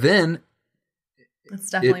 But then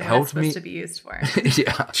that's definitely what it's supposed to be used for.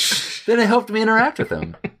 Yeah. Then it helped me interact with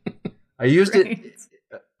them. I used it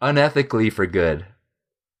unethically for good.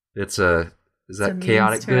 Is that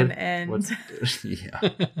chaotic good? An end. Yeah.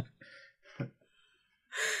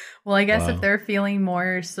 Well, I guess if they're feeling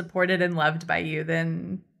more supported and loved by you,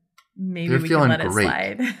 then maybe we can let it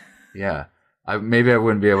slide. Yeah. Maybe I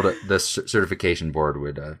wouldn't be able to, the certification board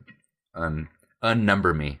would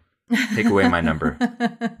unnumber me, take away my number.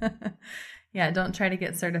 Yeah, don't try to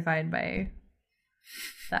get certified by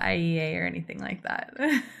the IEA or anything like that.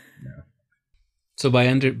 No. So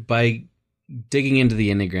by digging into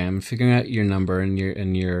the Enneagram, figuring out your number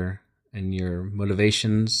and your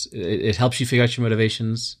motivations, it helps you figure out your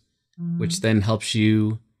motivations, which then helps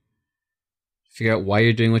you figure out why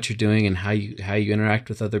you're doing what you're doing and how you interact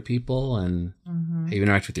with other people and how you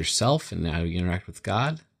interact with yourself and how you interact with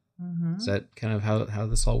God. Is that kind of how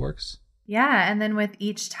this all works? Yeah. And then with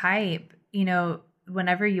each type,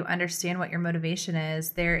 whenever you understand what your motivation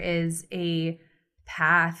is, there is a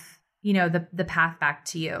path, the path back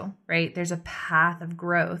to you, right? There's a path of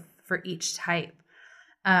growth for each type.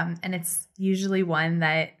 And it's usually one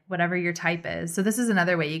that whatever your type is. So this is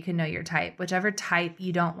another way you can know your type. Whichever type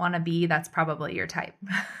you don't want to be, that's probably your type.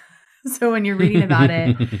 So when you're reading about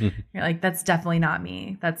it, you're like, that's definitely not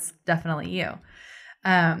me. That's definitely you.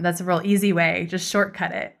 That's a real easy way. Just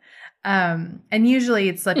shortcut it. And usually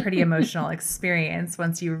it's a pretty emotional experience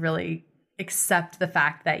once you really accept the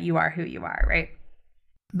fact that you are who you are, right?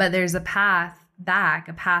 But there's a path back,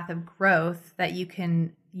 a path of growth that you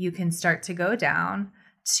can start to go down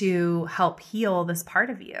to help heal this part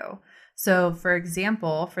of you. So for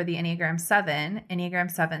example, for the Enneagram 7,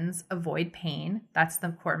 Enneagram 7s avoid pain. That's the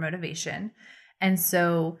core motivation. And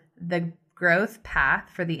so the growth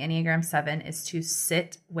path for the Enneagram 7 is to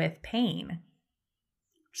sit with pain.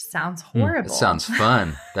 Sounds horrible. It sounds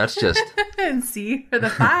fun. That's just And see, for the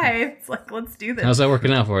 5, it's like, let's do this. How's that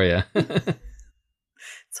working out for you?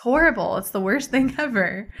 It's horrible. It's the worst thing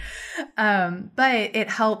ever. But it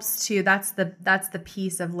helps to, that's the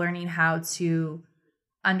piece of learning how to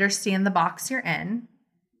understand the box you're in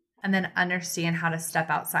and then understand how to step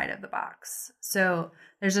outside of the box. So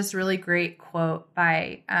there's this really great quote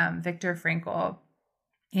by Viktor Frankl,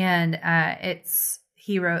 and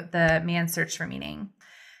he wrote The Man's Search for Meaning.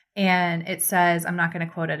 And it says, I'm not going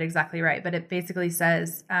to quote it exactly right, but it basically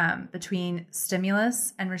says, between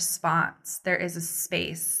stimulus and response, there is a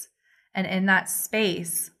space. And in that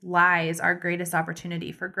space lies our greatest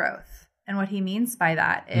opportunity for growth. And what he means by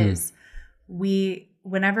that is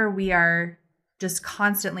whenever we are just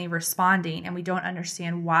constantly responding and we don't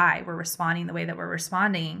understand why we're responding the way that we're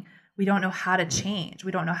responding, we don't know how to change.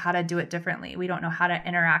 We don't know how to do it differently. We don't know how to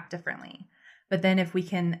interact differently. But then if we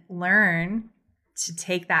can learn to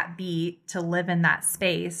take that beat, to live in that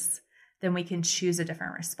space, then we can choose a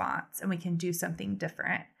different response and we can do something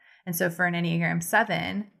different. And so for an Enneagram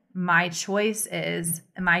 7, my choice is,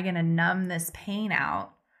 am I going to numb this pain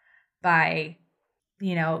out by,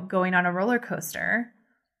 going on a roller coaster?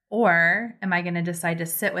 Or am I going to decide to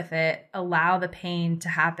sit with it, allow the pain to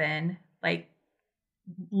happen, like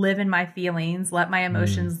live in my feelings, let my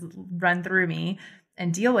emotions run through me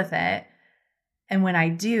and deal with it? And when I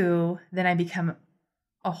do, then I become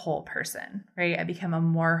a whole person, right? I become a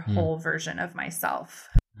more whole version of myself.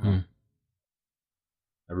 I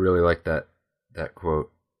really like that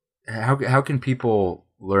quote. How can people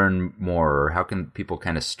learn more, or how can people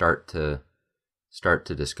kind of start to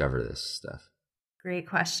discover this stuff? Great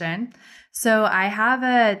question. So I have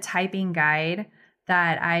a typing guide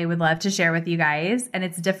that I would love to share with you guys, and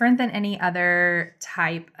it's different than any other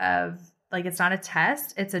type of, like, it's not a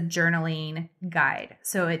test, it's a journaling guide.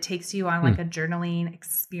 So it takes you on like a journaling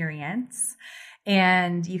experience,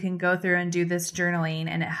 and you can go through and do this journaling,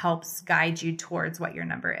 and it helps guide you towards what your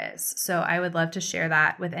number is. So I would love to share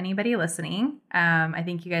that with anybody listening. I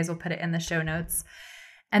think you guys will put it in the show notes.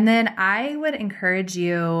 And then I would encourage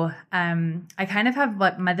you, I kind of have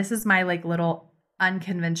this is my like little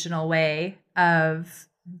unconventional way of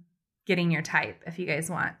getting your type, if you guys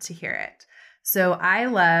want to hear it. So I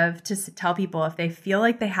love to tell people, if they feel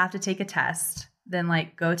like they have to take a test, then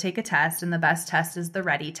like go take a test. And the best test is the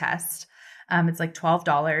Ready test. It's like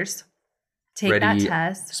 $12. Take Ready, that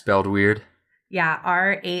test. Spelled weird. Yeah.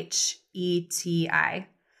 RHETI.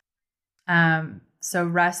 So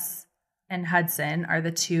Russ and Hudson are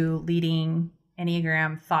the 2 leading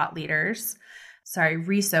Enneagram thought leaders. Sorry,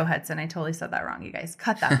 Riso Hudson. I totally said that wrong, you guys.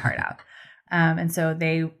 Cut that part out. And so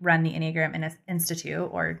they run the Enneagram Institute,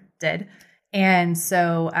 or did. And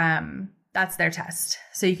so that's their test.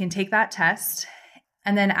 So you can take that test.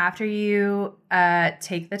 And then after you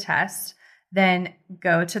take the test, then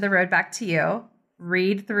go to the road back to you,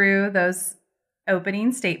 read through those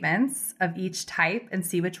opening statements of each type and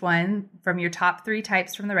see which one from your top 3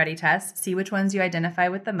 types from the Ready test, see which ones you identify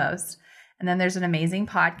with the most. And then there's an amazing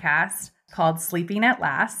podcast called Sleeping at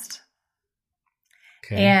Last.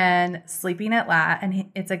 Okay. And Sleeping at Last,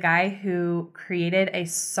 and it's a guy who created a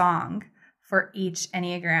song for each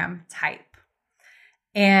Enneagram type.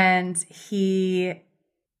 And he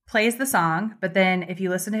plays the song, but then if you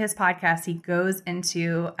listen to his podcast, he goes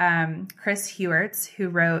into Chris Hewerts, who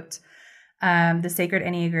wrote The Sacred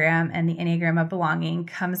Enneagram and the Enneagram of Belonging,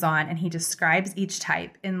 comes on and he describes each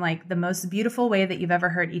type in like the most beautiful way that you've ever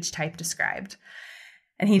heard each type described.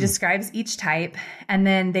 And he describes each type, and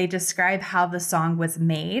then they describe how the song was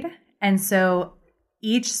made. And so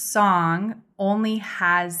each song only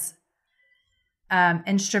has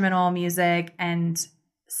instrumental music and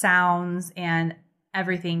sounds and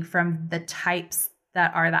everything from the types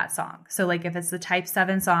that are that song. So like if it's the type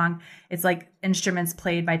 7 song, it's like instruments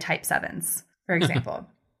played by type 7s, for example.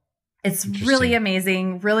 It's really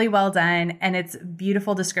amazing, really well done, and it's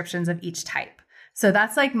beautiful descriptions of each type. So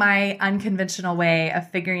that's like my unconventional way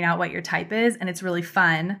of figuring out what your type is, and it's really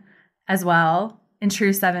fun as well in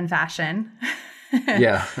true 7 fashion.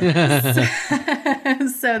 Yeah.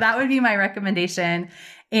 So that would be my recommendation.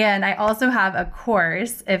 And I also have a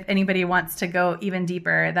course, if anybody wants to go even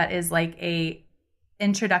deeper, that is like a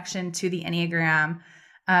introduction to the Enneagram.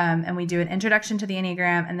 And we do an introduction to the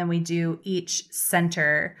Enneagram, and then we do each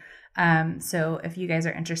center. So if you guys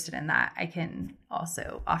are interested in that, I can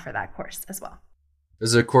also offer that course as well.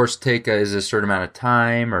 Does the course take is a certain amount of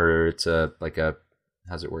time, or it's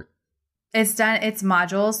how's it work? It's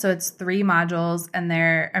modules. So it's 3 modules, and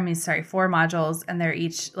 4 modules, and they're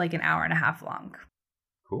each like an hour and a half long.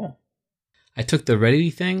 Cool. I took the Ready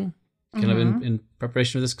thing kind of in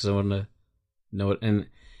preparation for this because I wanted to know it. And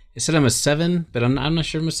it said I'm a 7, but I'm not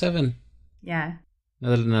sure I'm a 7. Yeah. Now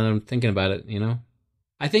that I'm thinking about it,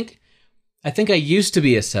 I think I used to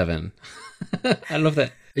be a 7. I don't know if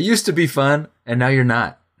that. It used to be fun, and now you're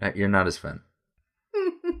not. You're not as fun.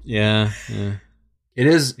 Yeah. It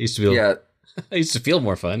is. I used to feel. Yeah. I used to feel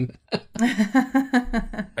more fun.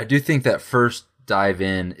 I do think that first dive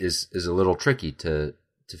in is a little tricky to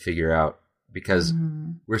figure out because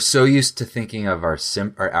we're so used to thinking of our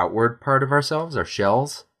outward part of ourselves, our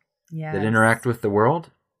shells that interact with the world.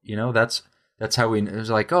 That's how it was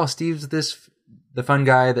like, oh, Steve's the fun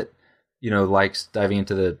guy that, likes diving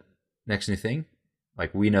into the next new thing.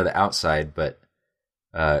 Like we know the outside, but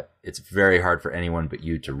it's very hard for anyone but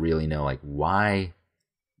you to really know, like, why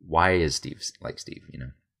is Steve like Steve,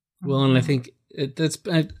 Well, and I think that's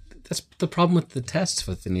the problem with the tests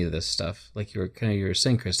with any of this stuff. Like you were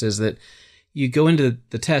saying, Chris, is that you go into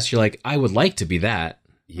the test, you're like, I would like to be that.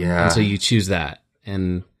 Yeah. And so you choose that.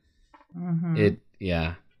 And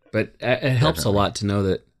but it helps a lot to know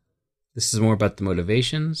that this is more about the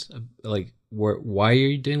motivations, like why are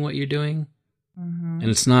you doing what you're doing? And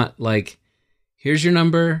it's not like, here's your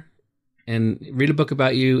number and read a book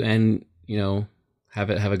about you and, have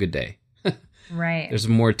a good day. Right. There's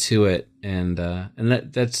more to it. And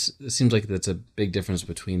it seems like that's a big difference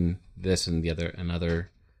between this and other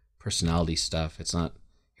personality stuff. It's not,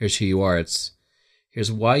 here's who you are. It's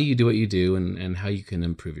here's why you do what you do and how you can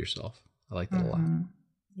improve yourself. I like that a lot.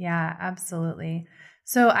 Yeah, absolutely.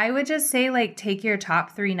 So I would just say, like, take your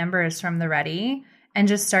top 3 numbers from the ready and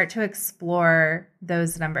just start to explore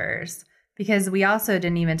those numbers, because we also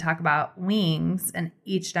didn't even talk about wings, and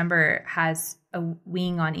each number has a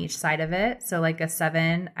wing on each side of it. So like a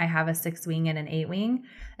 7, I have a 6 wing and an 8 wing.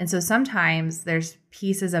 And so sometimes there's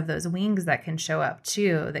pieces of those wings that can show up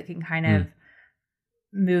too, that can kind of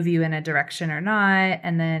move you in a direction or not.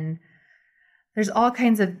 And then there's all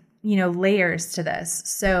kinds of, layers to this.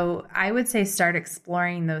 So I would say start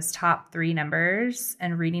exploring those top 3 numbers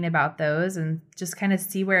and reading about those and just kind of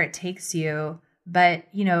see where it takes you. But,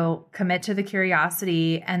 commit to the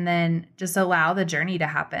curiosity and then just allow the journey to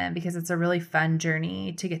happen, because it's a really fun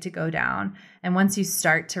journey to get to go down. And once you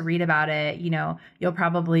start to read about it, you'll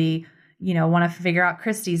probably, want to figure out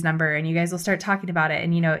Christy's number, and you guys will start talking about it.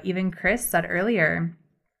 And, even Chris said earlier,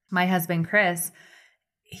 my husband, Chris,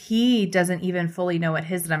 he doesn't even fully know what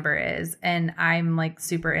his number is. And I'm like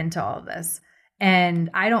super into all of this. And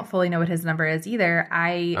I don't fully know what his number is either.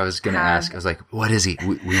 I was going to ask. I was like, what is he?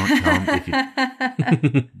 We won't tell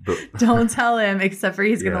him. Don't tell him, except for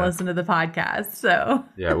he's going to listen to the podcast. So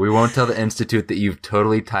yeah, we won't tell the Institute that you've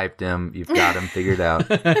totally typed him. You've got him figured out.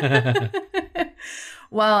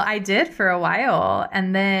 Well, I did for a while.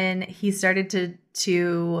 And then he started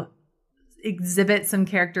to exhibit some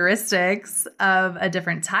characteristics of a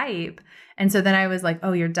different type. And so then I was like,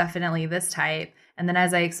 oh, you're definitely this type. And then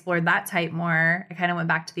as I explored that type more, I kind of went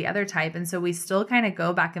back to the other type. And so we still kind of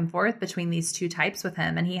go back and forth between these 2 types with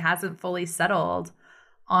him. And he hasn't fully settled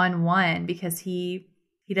on one because he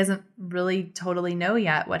doesn't really totally know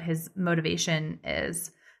yet what his motivation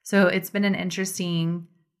is. So it's been an interesting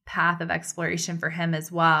path of exploration for him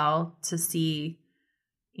as well, to see,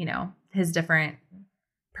 his different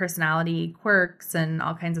personality quirks and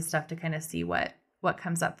all kinds of stuff, to kind of see what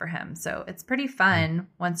comes up for him. So it's pretty fun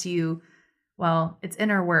once it's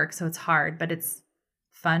inner work, so it's hard, but it's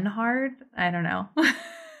fun hard. I don't know.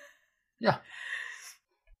 Yeah.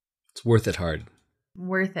 It's worth it hard.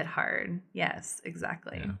 Worth it hard. Yes,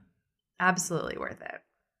 exactly. Yeah. Absolutely worth it.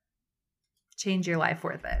 Change your life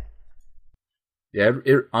worth it. Yeah,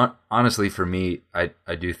 honestly, for me,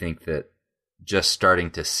 I do think that just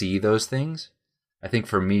starting to see those things, I think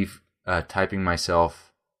for me, typing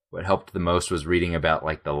myself, what helped the most was reading about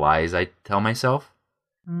like the lies I tell myself.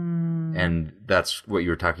 And that's what you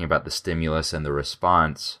were talking about, the stimulus and the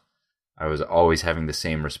response. I was always having the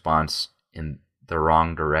same response in the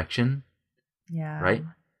wrong direction. Yeah. Right?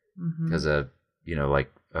 Because,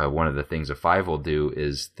 one of the things a 5 will do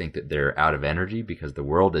is think that they're out of energy because the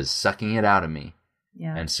world is sucking it out of me.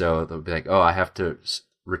 Yeah. And so they'll be like, oh, I have to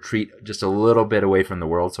retreat just a little bit away from the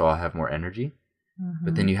world so I'll have more energy.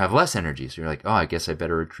 But then you have less energy. So you're like, oh, I guess I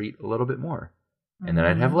better retreat a little bit more. And then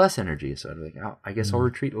I'd have less energy. So I'd be like, oh, I guess I'll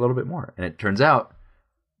retreat a little bit more. And it turns out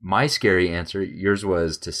my scary answer, yours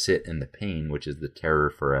was to sit in the pain, which is the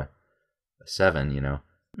terror for a 7,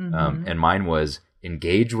 and mine was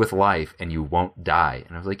engage with life and you won't die.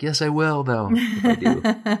 And I was like, yes, I will, though, if I do.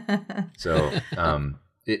 So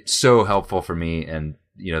it's so helpful for me. And,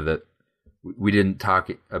 that we didn't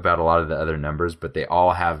talk about a lot of the other numbers, but they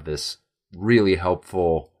all have this really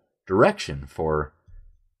helpful direction for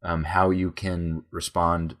how you can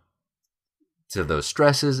respond to those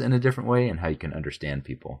stresses in a different way and how you can understand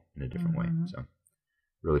people in a different way. So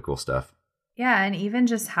really cool stuff. Yeah, and even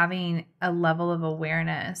just having a level of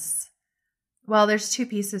awareness. Well, there's two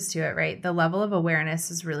pieces to it, right? The level of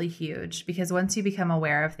awareness is really huge because once you become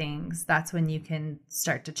aware of things, that's when you can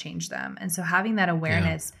start to change them. And so having that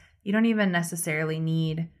awareness, you don't even necessarily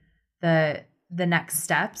need the next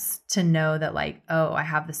steps to know that like, oh, I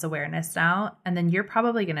have this awareness now. And then you're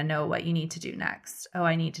probably going to know what you need to do next. Oh,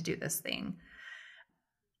 I need to do this thing.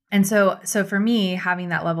 And so for me, having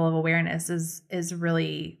that level of awareness is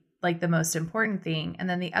really like the most important thing. And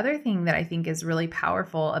then the other thing that I think is really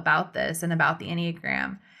powerful about this and about the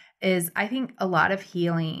Enneagram is I think a lot of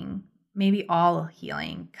healing, maybe all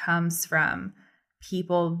healing, comes from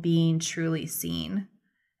people being truly seen.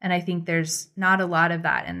 And I think there's not a lot of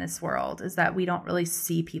that in this world, is that we don't really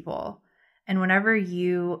see people. And whenever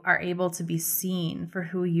you are able to be seen for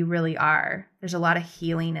who you really are, there's a lot of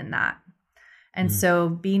healing in that. And so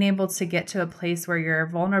being able to get to a place where you're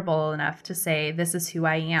vulnerable enough to say, this is who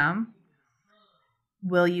I am.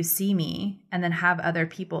 Will you see me? And then have other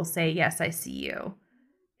people say, yes, I see you.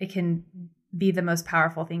 It can be the most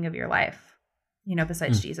powerful thing of your life, you know,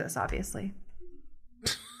 besides Jesus, obviously.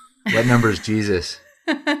 What number is Jesus?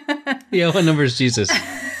 Yeah, what number is Jesus?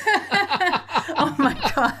 Oh my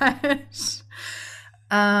gosh.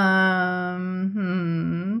 I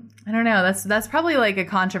don't know. That's probably like a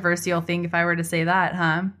controversial thing if I were to say that,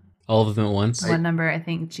 huh? All of them at once? What number I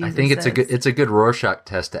think Jesus I think it's is. it's a good Rorschach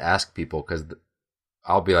test to ask people because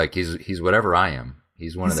I'll be like, he's whatever I am.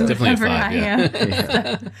 He's one of those. Definitely a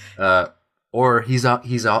Whatever 5, I Or he's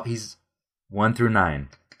 1 through 9.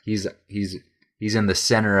 He's in the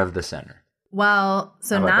center of the center. Well,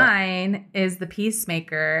 so How about that? 9 is the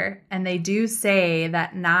peacemaker, and they do say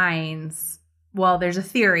that 9s, well, there's a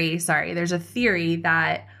theory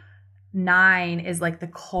that 9 is like the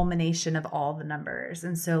culmination of all the numbers.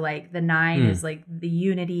 And so like the 9 is like the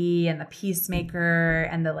unity and the peacemaker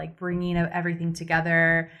and the like bringing of everything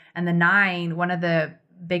together. And the 9, one of the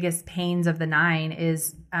biggest pains of the 9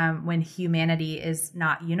 is when humanity is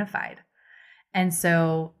not unified. And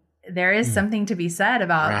so there is something to be said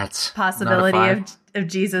about Rats. possibility Not a of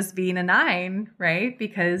Jesus being a 9, right?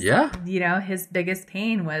 Because you know, his biggest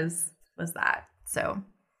pain was that. So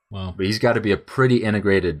Wow. But he's got to be a pretty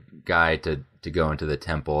integrated guy to go into the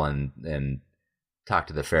temple and talk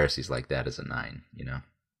to the Pharisees like that as a 9, you know?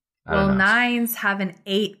 I don't know. 9s have an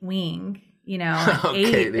 8 wing, you know, like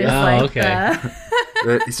Okay, 8 yeah. is Oh, like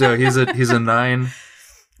okay. So he's a 9.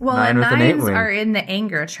 Well, 9 with an 8 9s wing. are in the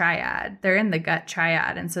anger triad. They're in the gut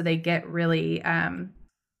triad. And so they get really,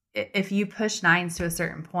 if you push 9s to a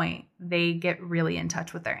certain point, they get really in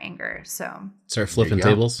touch with their anger. So, Start flipping There you go.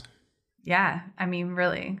 tables? yeah, I mean,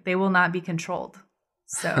 really, they will not be controlled.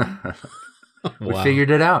 So, We Wow.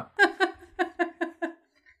 figured it out.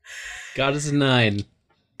 God is a 9.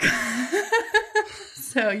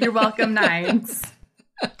 so you're welcome, 9s.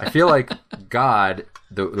 I feel like God,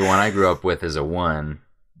 the one I grew up with, is a 1,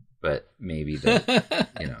 but maybe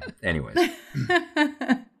you know. Anyways,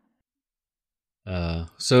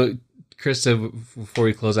 So, Krista, before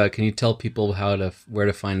we close out, can you tell people where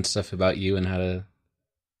to find stuff about you and how to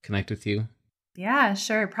connect with you? Yeah,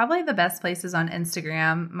 sure. Probably the best place is on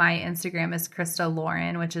Instagram. My Instagram is Krista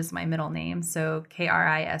Lauren, which is my middle name. So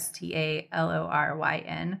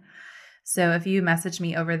KristaLoryn. So if you message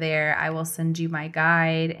me over there, I will send you my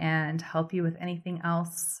guide and help you with anything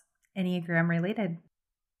else Enneagram related.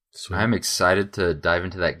 Sweet. I'm excited to dive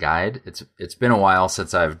into that guide. It's been a while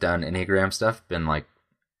since I've done Enneagram stuff. Been like,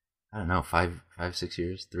 I don't know, 5, 6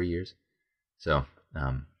 years, 3 years. So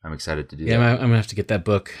I'm excited to do Yeah, that. I'm going to have to get that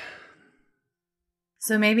book.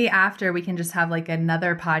 So maybe after we can just have like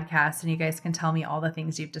another podcast and you guys can tell me all the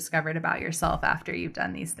things you've discovered about yourself after you've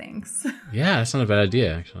done these things. Yeah, that's not a bad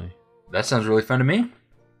idea, actually. That sounds really fun to me.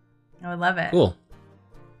 I would love it. Cool.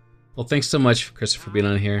 Well, thanks so much, Krista, for being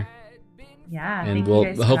on here. Yeah. And thank you we'll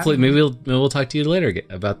guys for hopefully having me. maybe we'll talk to you later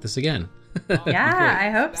about this again. Yeah, I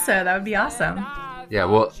hope so. That would be awesome. Yeah,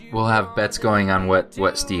 we'll have bets going on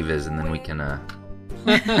what Steve is, and then we can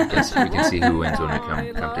we can see who wins when we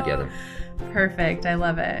come together. Perfect. I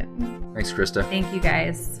love it. Thanks, Krista. Thank you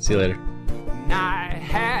guys. See you later. And I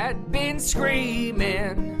had been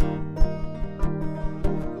screaming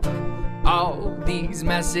all these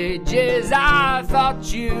messages I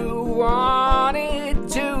thought you wanted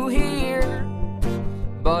to hear,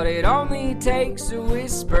 but it only takes a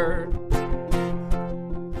whisper.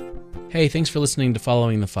 Hey, thanks for listening to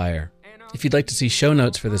Following the Fire. If you'd like to see show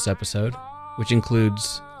notes for this episode, which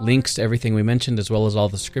includes links to everything we mentioned as well as all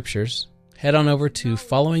the scriptures, head on over to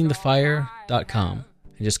followingthefire.com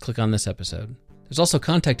and just click on this episode. There's also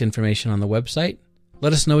contact information on the website.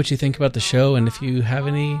 Let us know what you think about the show and if you have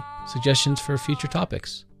any suggestions for future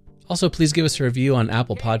topics. Also, please give us a review on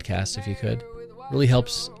Apple Podcasts if you could. It really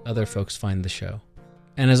helps other folks find the show.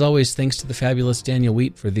 And as always, thanks to the fabulous Daniel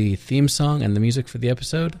Wheat for the theme song and the music for the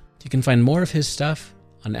episode. You can find more of his stuff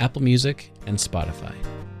on Apple Music and Spotify.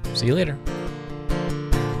 See you later.